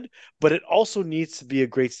good, but it also needs to be a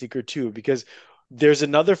great sneaker too, because there's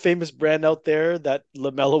another famous brand out there that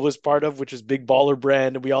LaMelo was part of, which is Big Baller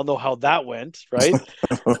Brand, and we all know how that went, right?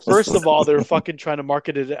 First of all, they're fucking trying to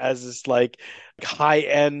market it as this like high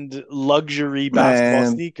end luxury basketball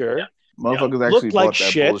Man, sneaker. Yeah. motherfuckers actually Looked like bought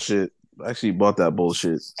that shit. bullshit. Actually bought that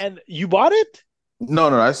bullshit. And you bought it?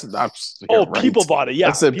 No, no, you're Oh, right. people bought it. I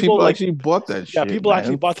Yeah. said People people like, actually bought that yeah, shit, people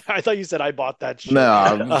actually man. bought that. I thought you said I bought that shit.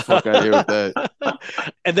 Nah, fuck out of here with that.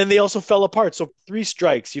 And then they also fell apart. So three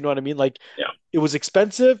strikes, you know what I mean? Like Yeah. it was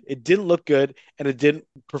expensive, it didn't look good, and it didn't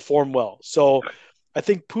perform well. So I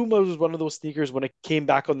think Puma was one of those sneakers when it came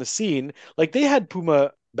back on the scene. Like they had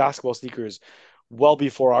Puma basketball sneakers well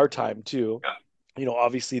before our time too. Yeah.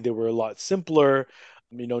 Obviously they were a lot simpler,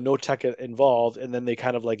 no tech involved. And then they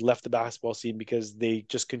kind of like left the basketball scene because they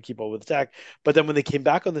just couldn't keep up with the tech. But then when they came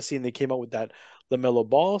back on the scene, they came out with that LaMelo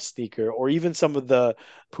Ball sneaker, or even some of the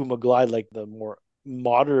Puma Glide, like the more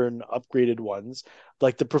modern upgraded ones.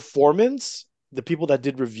 Like the performance, the people that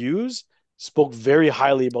did reviews spoke very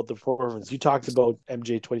highly about the performance. You talked about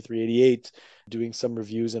MJ 2388 doing some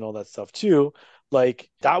reviews and all that stuff too. Like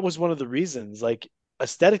that was one of the reasons. Like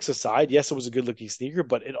aesthetics aside, yes, it was a good looking sneaker,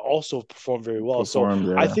 but it also performed very well. So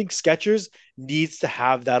Performed, I yeah. think Skechers needs to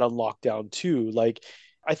have that on lockdown too. Like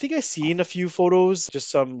I think I seen a few photos, just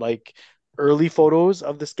some like early photos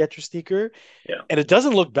of the Skechers sneaker, Yeah. and it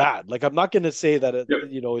doesn't look bad. Like I'm not going to say that Yep.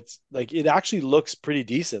 it's like it actually looks pretty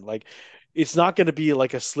decent. Like it's not going to be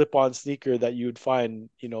like a slip-on sneaker that you would find,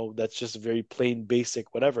 that's just very plain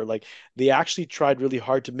basic whatever. Like they actually tried really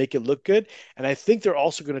hard to make it look good, and I think they're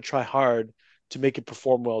also going to try hard to make it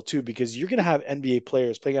perform well too, because you're going to have NBA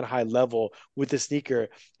players playing at a high level with the sneaker,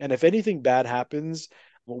 and if anything bad happens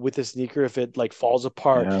with the sneaker, if it like falls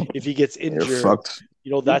apart, Yeah. if he gets You're injured, fucked.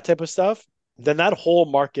 that type of stuff, then that whole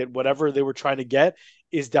market, whatever they were trying to get,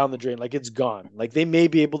 is down the drain. Like it's gone. Like they may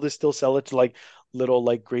be able to still sell it to like little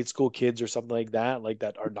like grade school kids or something like that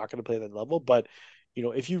are not going to play that level. But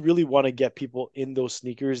if you really want to get people in those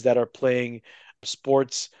sneakers that are playing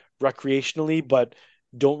sports recreationally, but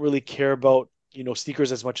don't really care about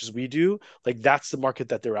sneakers as much as we do, like that's the market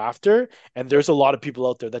that they're after. And there's a lot of people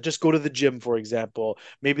out there that just go to the gym, for example.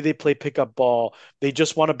 Maybe they play pickup ball, they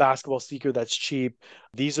just want a basketball sneaker that's cheap.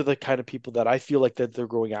 These are the kind of people that I feel like that they're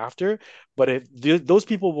going after. But if those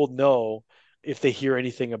people will know if they hear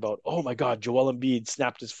anything about, oh my God, Joel Embiid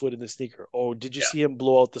snapped his foot in the sneaker. Oh, did you Yeah. see him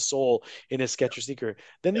blow out the sole in his Skechers sneaker?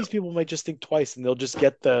 Then Yeah. these people might just think twice, and they'll just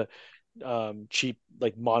get the cheap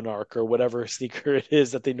like Monarch or whatever sneaker it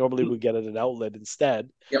is that they normally would get at an outlet instead.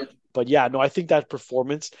 Yep. But yeah, no, I think that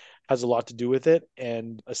performance has a lot to do with it.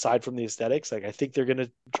 And aside from the aesthetics, like I think they're gonna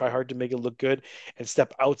try hard to make it look good and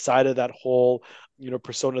step outside of that whole,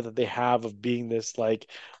 persona that they have of being this like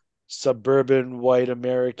suburban white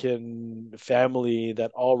American family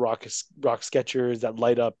that all rock Skechers that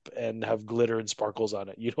light up and have glitter and sparkles on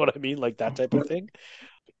it. You know what I mean? Like that type of thing.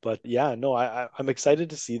 But yeah, no, I'm excited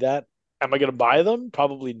to see that. Am I going to buy them?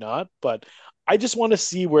 Probably not, but I just want to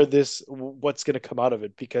see what's going to come out of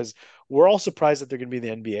it, because we're all surprised that they're going to be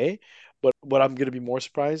in the NBA. But what I'm going to be more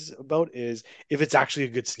surprised about is if it's actually a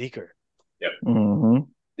good sneaker. Yep. Mm-hmm.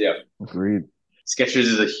 Yeah. Agreed. Skechers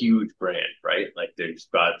is a huge brand, right? Like they've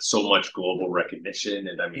got so much global recognition.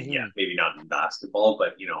 And I mean, yeah, maybe not in basketball,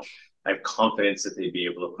 but I have confidence that they'd be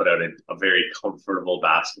able to put out a very comfortable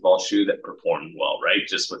basketball shoe that performed well, right?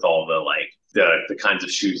 Just with all the like the kinds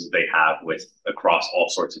of shoes that they have with across all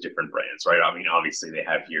sorts of different brands, right? I mean, obviously they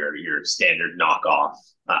have your standard knockoff,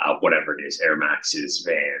 whatever it is, Air Maxes,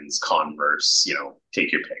 Vans, Converse,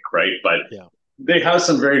 take your pick, right? But Yeah. They have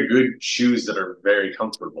some very good shoes that are very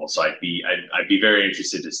comfortable. So I'd be very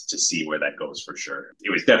interested to see where that goes for sure.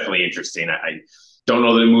 It was definitely interesting. I don't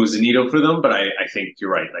know that it moves the needle for them, but I think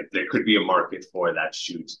you're right. Like there could be a market for that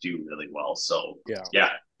shoe to do really well. So Yeah. yeah,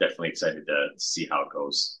 definitely excited to see how it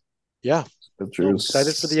goes. Yeah. No,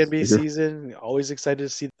 excited for the NBA Sneaker. season. Always excited to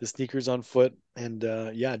see the sneakers on foot. And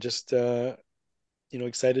yeah, just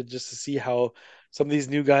excited just to see how some of these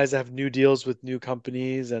new guys have new deals with new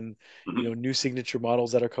companies and Mhm. new signature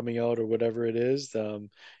models that are coming out or whatever it is.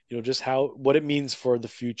 Just how what it means for the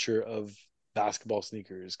future of basketball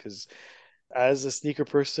sneakers. Because as a sneaker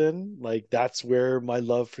person, like that's where my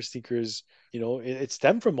love for sneakers, it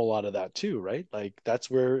stemmed from a lot of that too, right? Like that's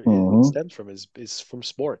where it Hmm. stems from is from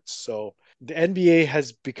sports. So the NBA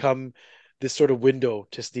has become this sort of window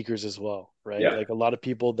to sneakers as well, right? Yeah. Like a lot of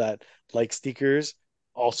people that like sneakers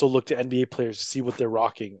also look to NBA players to see what they're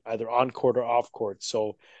rocking, either on court or off court.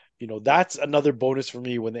 So, that's another bonus for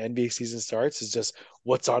me when the NBA season starts is just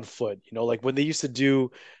what's on foot. Like when they used to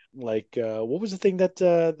do like what was the thing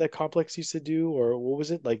that Complex used to do, or what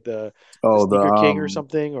was it like the Oh, the Sneaker King or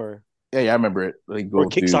something, yeah, yeah, I remember it. They or go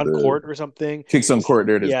Kicks through on the Court or something. kicks on court.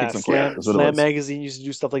 There it is. Yeah, Kicks on court. Yeah. Slam That's what it Slam was. Magazine used to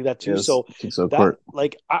do stuff like that too. Yes, So kicks on that court.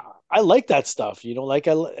 like I like that stuff, like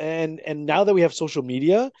and now that we have social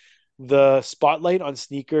media, the spotlight on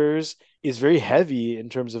sneakers is very heavy in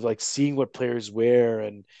terms of like seeing what players wear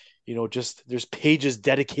and just there's pages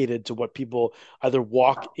dedicated to what people either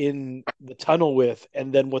walk in the tunnel with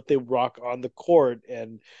and then what they rock on the court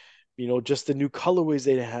and just the new colorways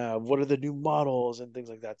they have, what are the new models and things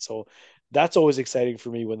like that. So that's always exciting for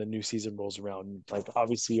me when the new season rolls around. Like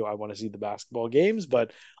obviously I want to see the basketball games,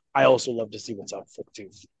 but I also love to see what's up for too.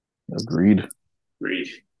 Agreed. Great.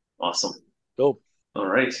 Awesome. Go All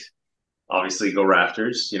right. Obviously, go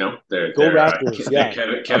Raptors. You know, go Raptors. they're Yeah.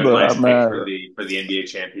 I'm Kevin a, Ly's I'm pick a, for the NBA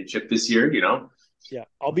championship this year. You know, Yeah.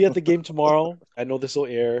 I'll be at the game tomorrow. I know this will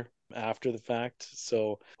air after the fact.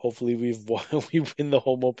 So hopefully we've won, we win the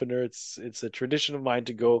home opener. It's a tradition of mine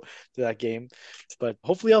to go to that game. But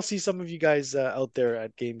hopefully I'll see some of you guys out there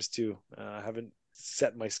at games too. I haven't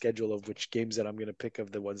set my schedule of which games that I'm going to pick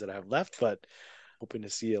of the ones that I have left, but hoping to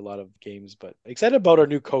see a lot of games. But excited about our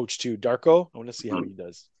new coach too, Darko. I want to see how he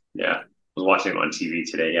does. yeah. I was watching him on TV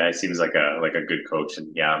today. Yeah, he seems like a good coach,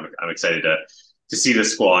 and yeah, I'm excited to see the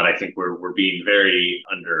squad. I think we're being very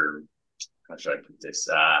under. How should I put this?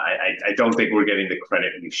 I don't think we're getting the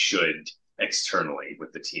credit we should externally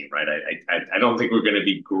with the team, right? I don't think we're going to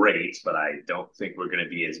be great, but I don't think we're going to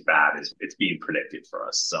be as bad as it's being predicted for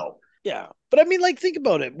us. So Yeah, but I mean, like, think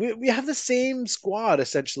about it. We have the same squad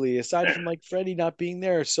essentially, aside from like Freddie not being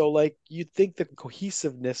there. So, like, you'd think the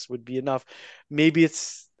cohesiveness would be enough. Maybe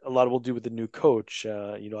it's a lot will do with the new coach.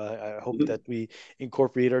 I hope that we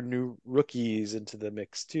incorporate our new rookies into the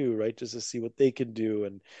mix too, right? Just to see what they can do.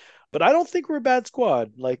 But I don't think we're a bad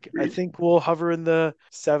squad. Like, I think we'll hover in the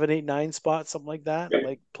 7, 8, 9 spot, something like that,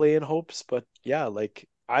 like play in hopes. But yeah, like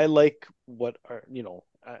I like what are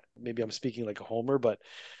maybe I'm speaking like a homer, but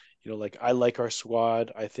like I like our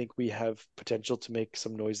squad. I think we have potential to make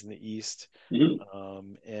some noise in the East.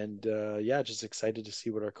 mm-hmm. And yeah, just excited to see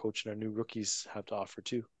what our coach and our new rookies have to offer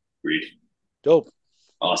too. Agreed. Dope.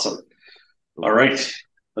 Awesome. All right.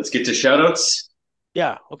 Let's get to shoutouts.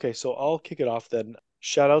 Yeah. Okay. So I'll kick it off then.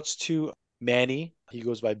 Shout outs to Manny. He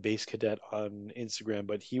goes by Base Cadet on Instagram,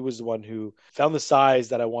 but he was the one who found the size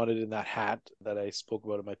that I wanted in that hat that I spoke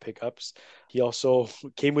about in my pickups. He also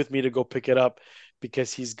came with me to go pick it up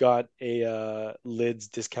because he's got a Lids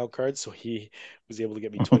discount card. So he was able to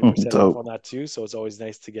get me 20% off on Dope. that too. So it's always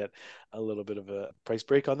nice to get a little bit of a price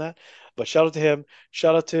break on that. But shout out to him.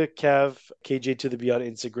 Shout out to Kev, KJ to the B on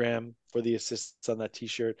Instagram for the assists on that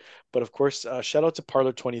t-shirt. But of course, shout out to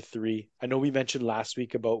Parlor 23. I know we mentioned last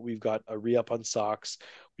week about we've got a re-up on socks.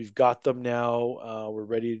 We've got them now. We're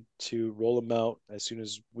ready to roll them out as soon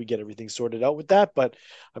as we get everything sorted out with that. But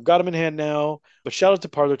I've got them in hand now. But shout out to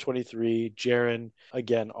Parlor 23, Jaron.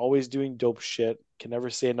 Again, always doing dope shit. Can never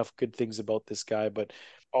say enough good things about this guy, but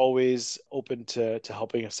always open to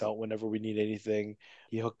helping us out whenever we need anything.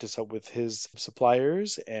 He hooked us up with his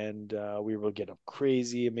suppliers, and we were able to get a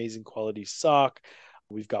crazy, amazing quality sock.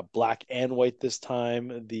 We've got black and white this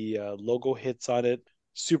time. The logo hits on it.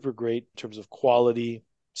 Super great in terms of quality.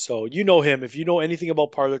 So you know him. If you know anything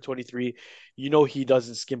about Parlor 23, you know he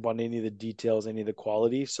doesn't skimp on any of the details, any of the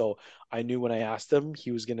quality. So I knew when I asked him,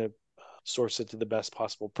 he was going to source it to the best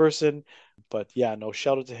possible person. But yeah, no,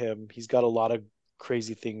 shout out to him. He's got a lot of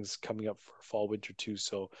crazy things coming up for fall winter too,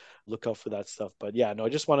 so look out for that stuff. But yeah, no, I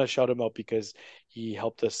just want to shout him out because he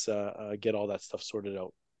helped us get all that stuff sorted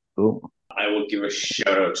out. Cool. I will give a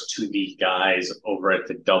shout out to the guys over at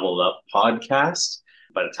the Double Up podcast.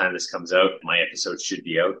 By the time this comes out, my episode should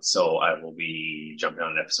be out. So I will be jumping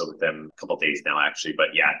on an episode with them a couple of days now, actually. But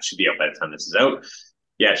yeah, it should be out by the time this is out.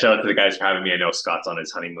 Yeah, shout out to the guys for having me. I know Scott's on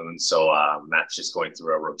his honeymoon, so Matt's just going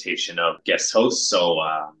through a rotation of guest hosts. So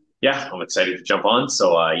yeah, I'm excited to jump on.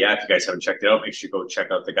 So yeah, if you guys haven't checked it out, make sure you go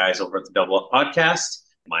check out the guys over at the Double Up podcast.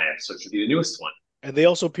 My episode should be the newest one. And they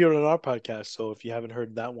also appeared on our podcast. So if you haven't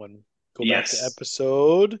heard that one, go back to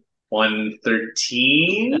episode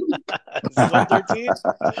 113. Is it 113?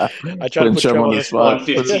 I tried to put Trevor on the spot.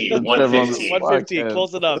 115. 115.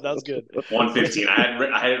 Close enough. That was good. 115.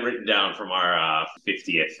 I had it written down from our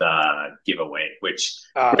 50th giveaway, which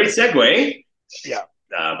great segue. Yeah.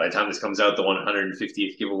 By the time this comes out, the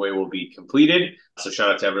 150th giveaway will be completed. So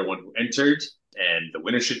shout out to everyone who entered, and the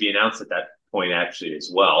winner should be announced at that point actually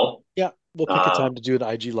as well. Yeah, we'll pick a time to do an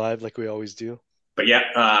IG live like we always do. But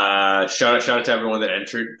yeah, shout out to everyone that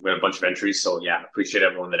entered. We had a bunch of entries, so yeah, appreciate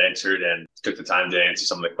everyone that entered and took the time to answer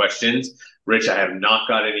some of the questions. Rich, I have not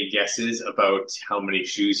got any guesses about how many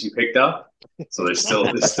shoes you picked up, so there's still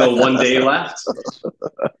 1 day left.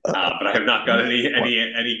 But I have not got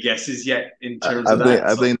any guesses yet in terms of that.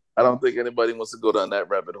 I don't think anybody wants to go down that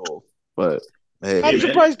rabbit hole. But hey, I'm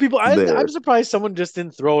surprised people. I'm surprised someone just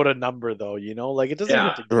didn't throw out a number though. You know, like it doesn't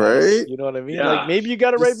have to guess, right. You know what I mean? Yeah. Like maybe you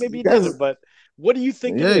got it right, maybe you didn't. But what do you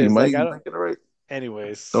think? Yeah, it is? you might like, get it right.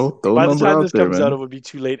 Anyways, by the time this comes man. out, it would be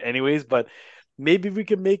too late anyways. But maybe we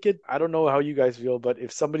can make it. I don't know how you guys feel, but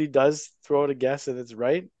if somebody does throw out a guess and it's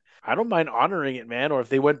right, I don't mind honoring it, man. Or if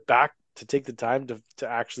they went back to take the time to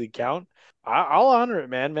actually count, I'll honor it,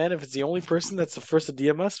 man. If it's the only person that's the first to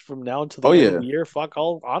DM us from now until the end of the year, fuck,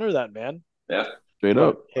 I'll honor that, man. Yeah, straight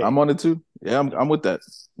up. Hey. I'm on it too. Yeah, I'm with that.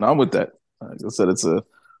 No, I'm with that. Like I said, it's a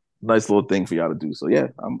nice little thing for y'all to do. So yeah,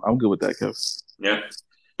 I'm good with that, Kev. Yeah.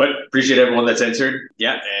 But appreciate everyone that's entered.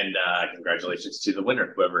 Yeah, and congratulations to the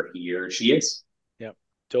winner, whoever he or she is. Yeah,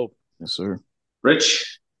 dope. Yes, sir.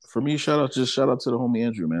 Rich? For me, shout out to the homie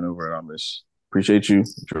Andrew, man, over at Amish. Appreciate you.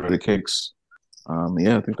 Enjoy the cakes.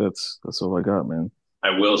 Yeah, I think that's all I got, man.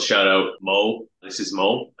 I will shout out Mo. This is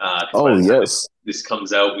Mo. Yes. This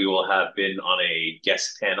comes out, we will have been on a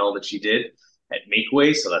guest panel that she did at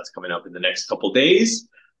Makeway, so that's coming up in the next couple days.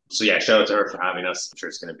 So yeah, shout out to her for having us. I'm sure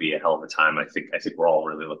it's going to be a hell of a time. I think we're all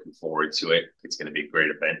really looking forward to it. It's going to be a great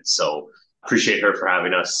event. So appreciate her for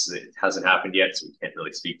having us. It hasn't happened yet, so we can't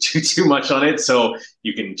really speak too much on it. So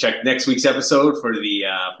you can check next week's episode for the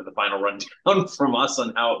final rundown from us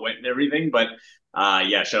on how it went and everything. But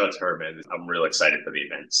yeah, shout out to her, man. I'm real excited for the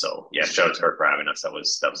event. So yeah, shout out to her for having us. That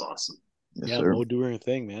was awesome. Yes, yeah, we'll do her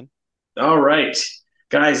thing, man. All right.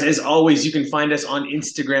 Guys, as always, you can find us on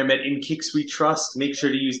Instagram at InKicksWeTrust. Make sure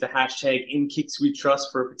to use the hashtag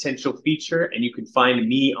InKicksWeTrust for a potential feature. And you can find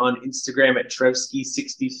me on Instagram at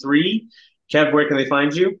Trevsky63. Kev, where can they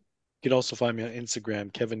find you? You can also find me on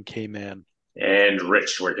Instagram, Kevin K Man. And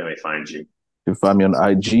Rich, where can they find you? You can find me on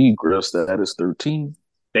IG, Grill Status 13.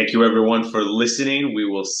 Thank you, everyone, for listening. We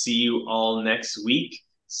will see you all next week.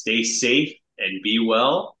 Stay safe and be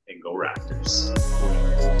well, and go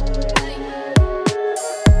Raptors.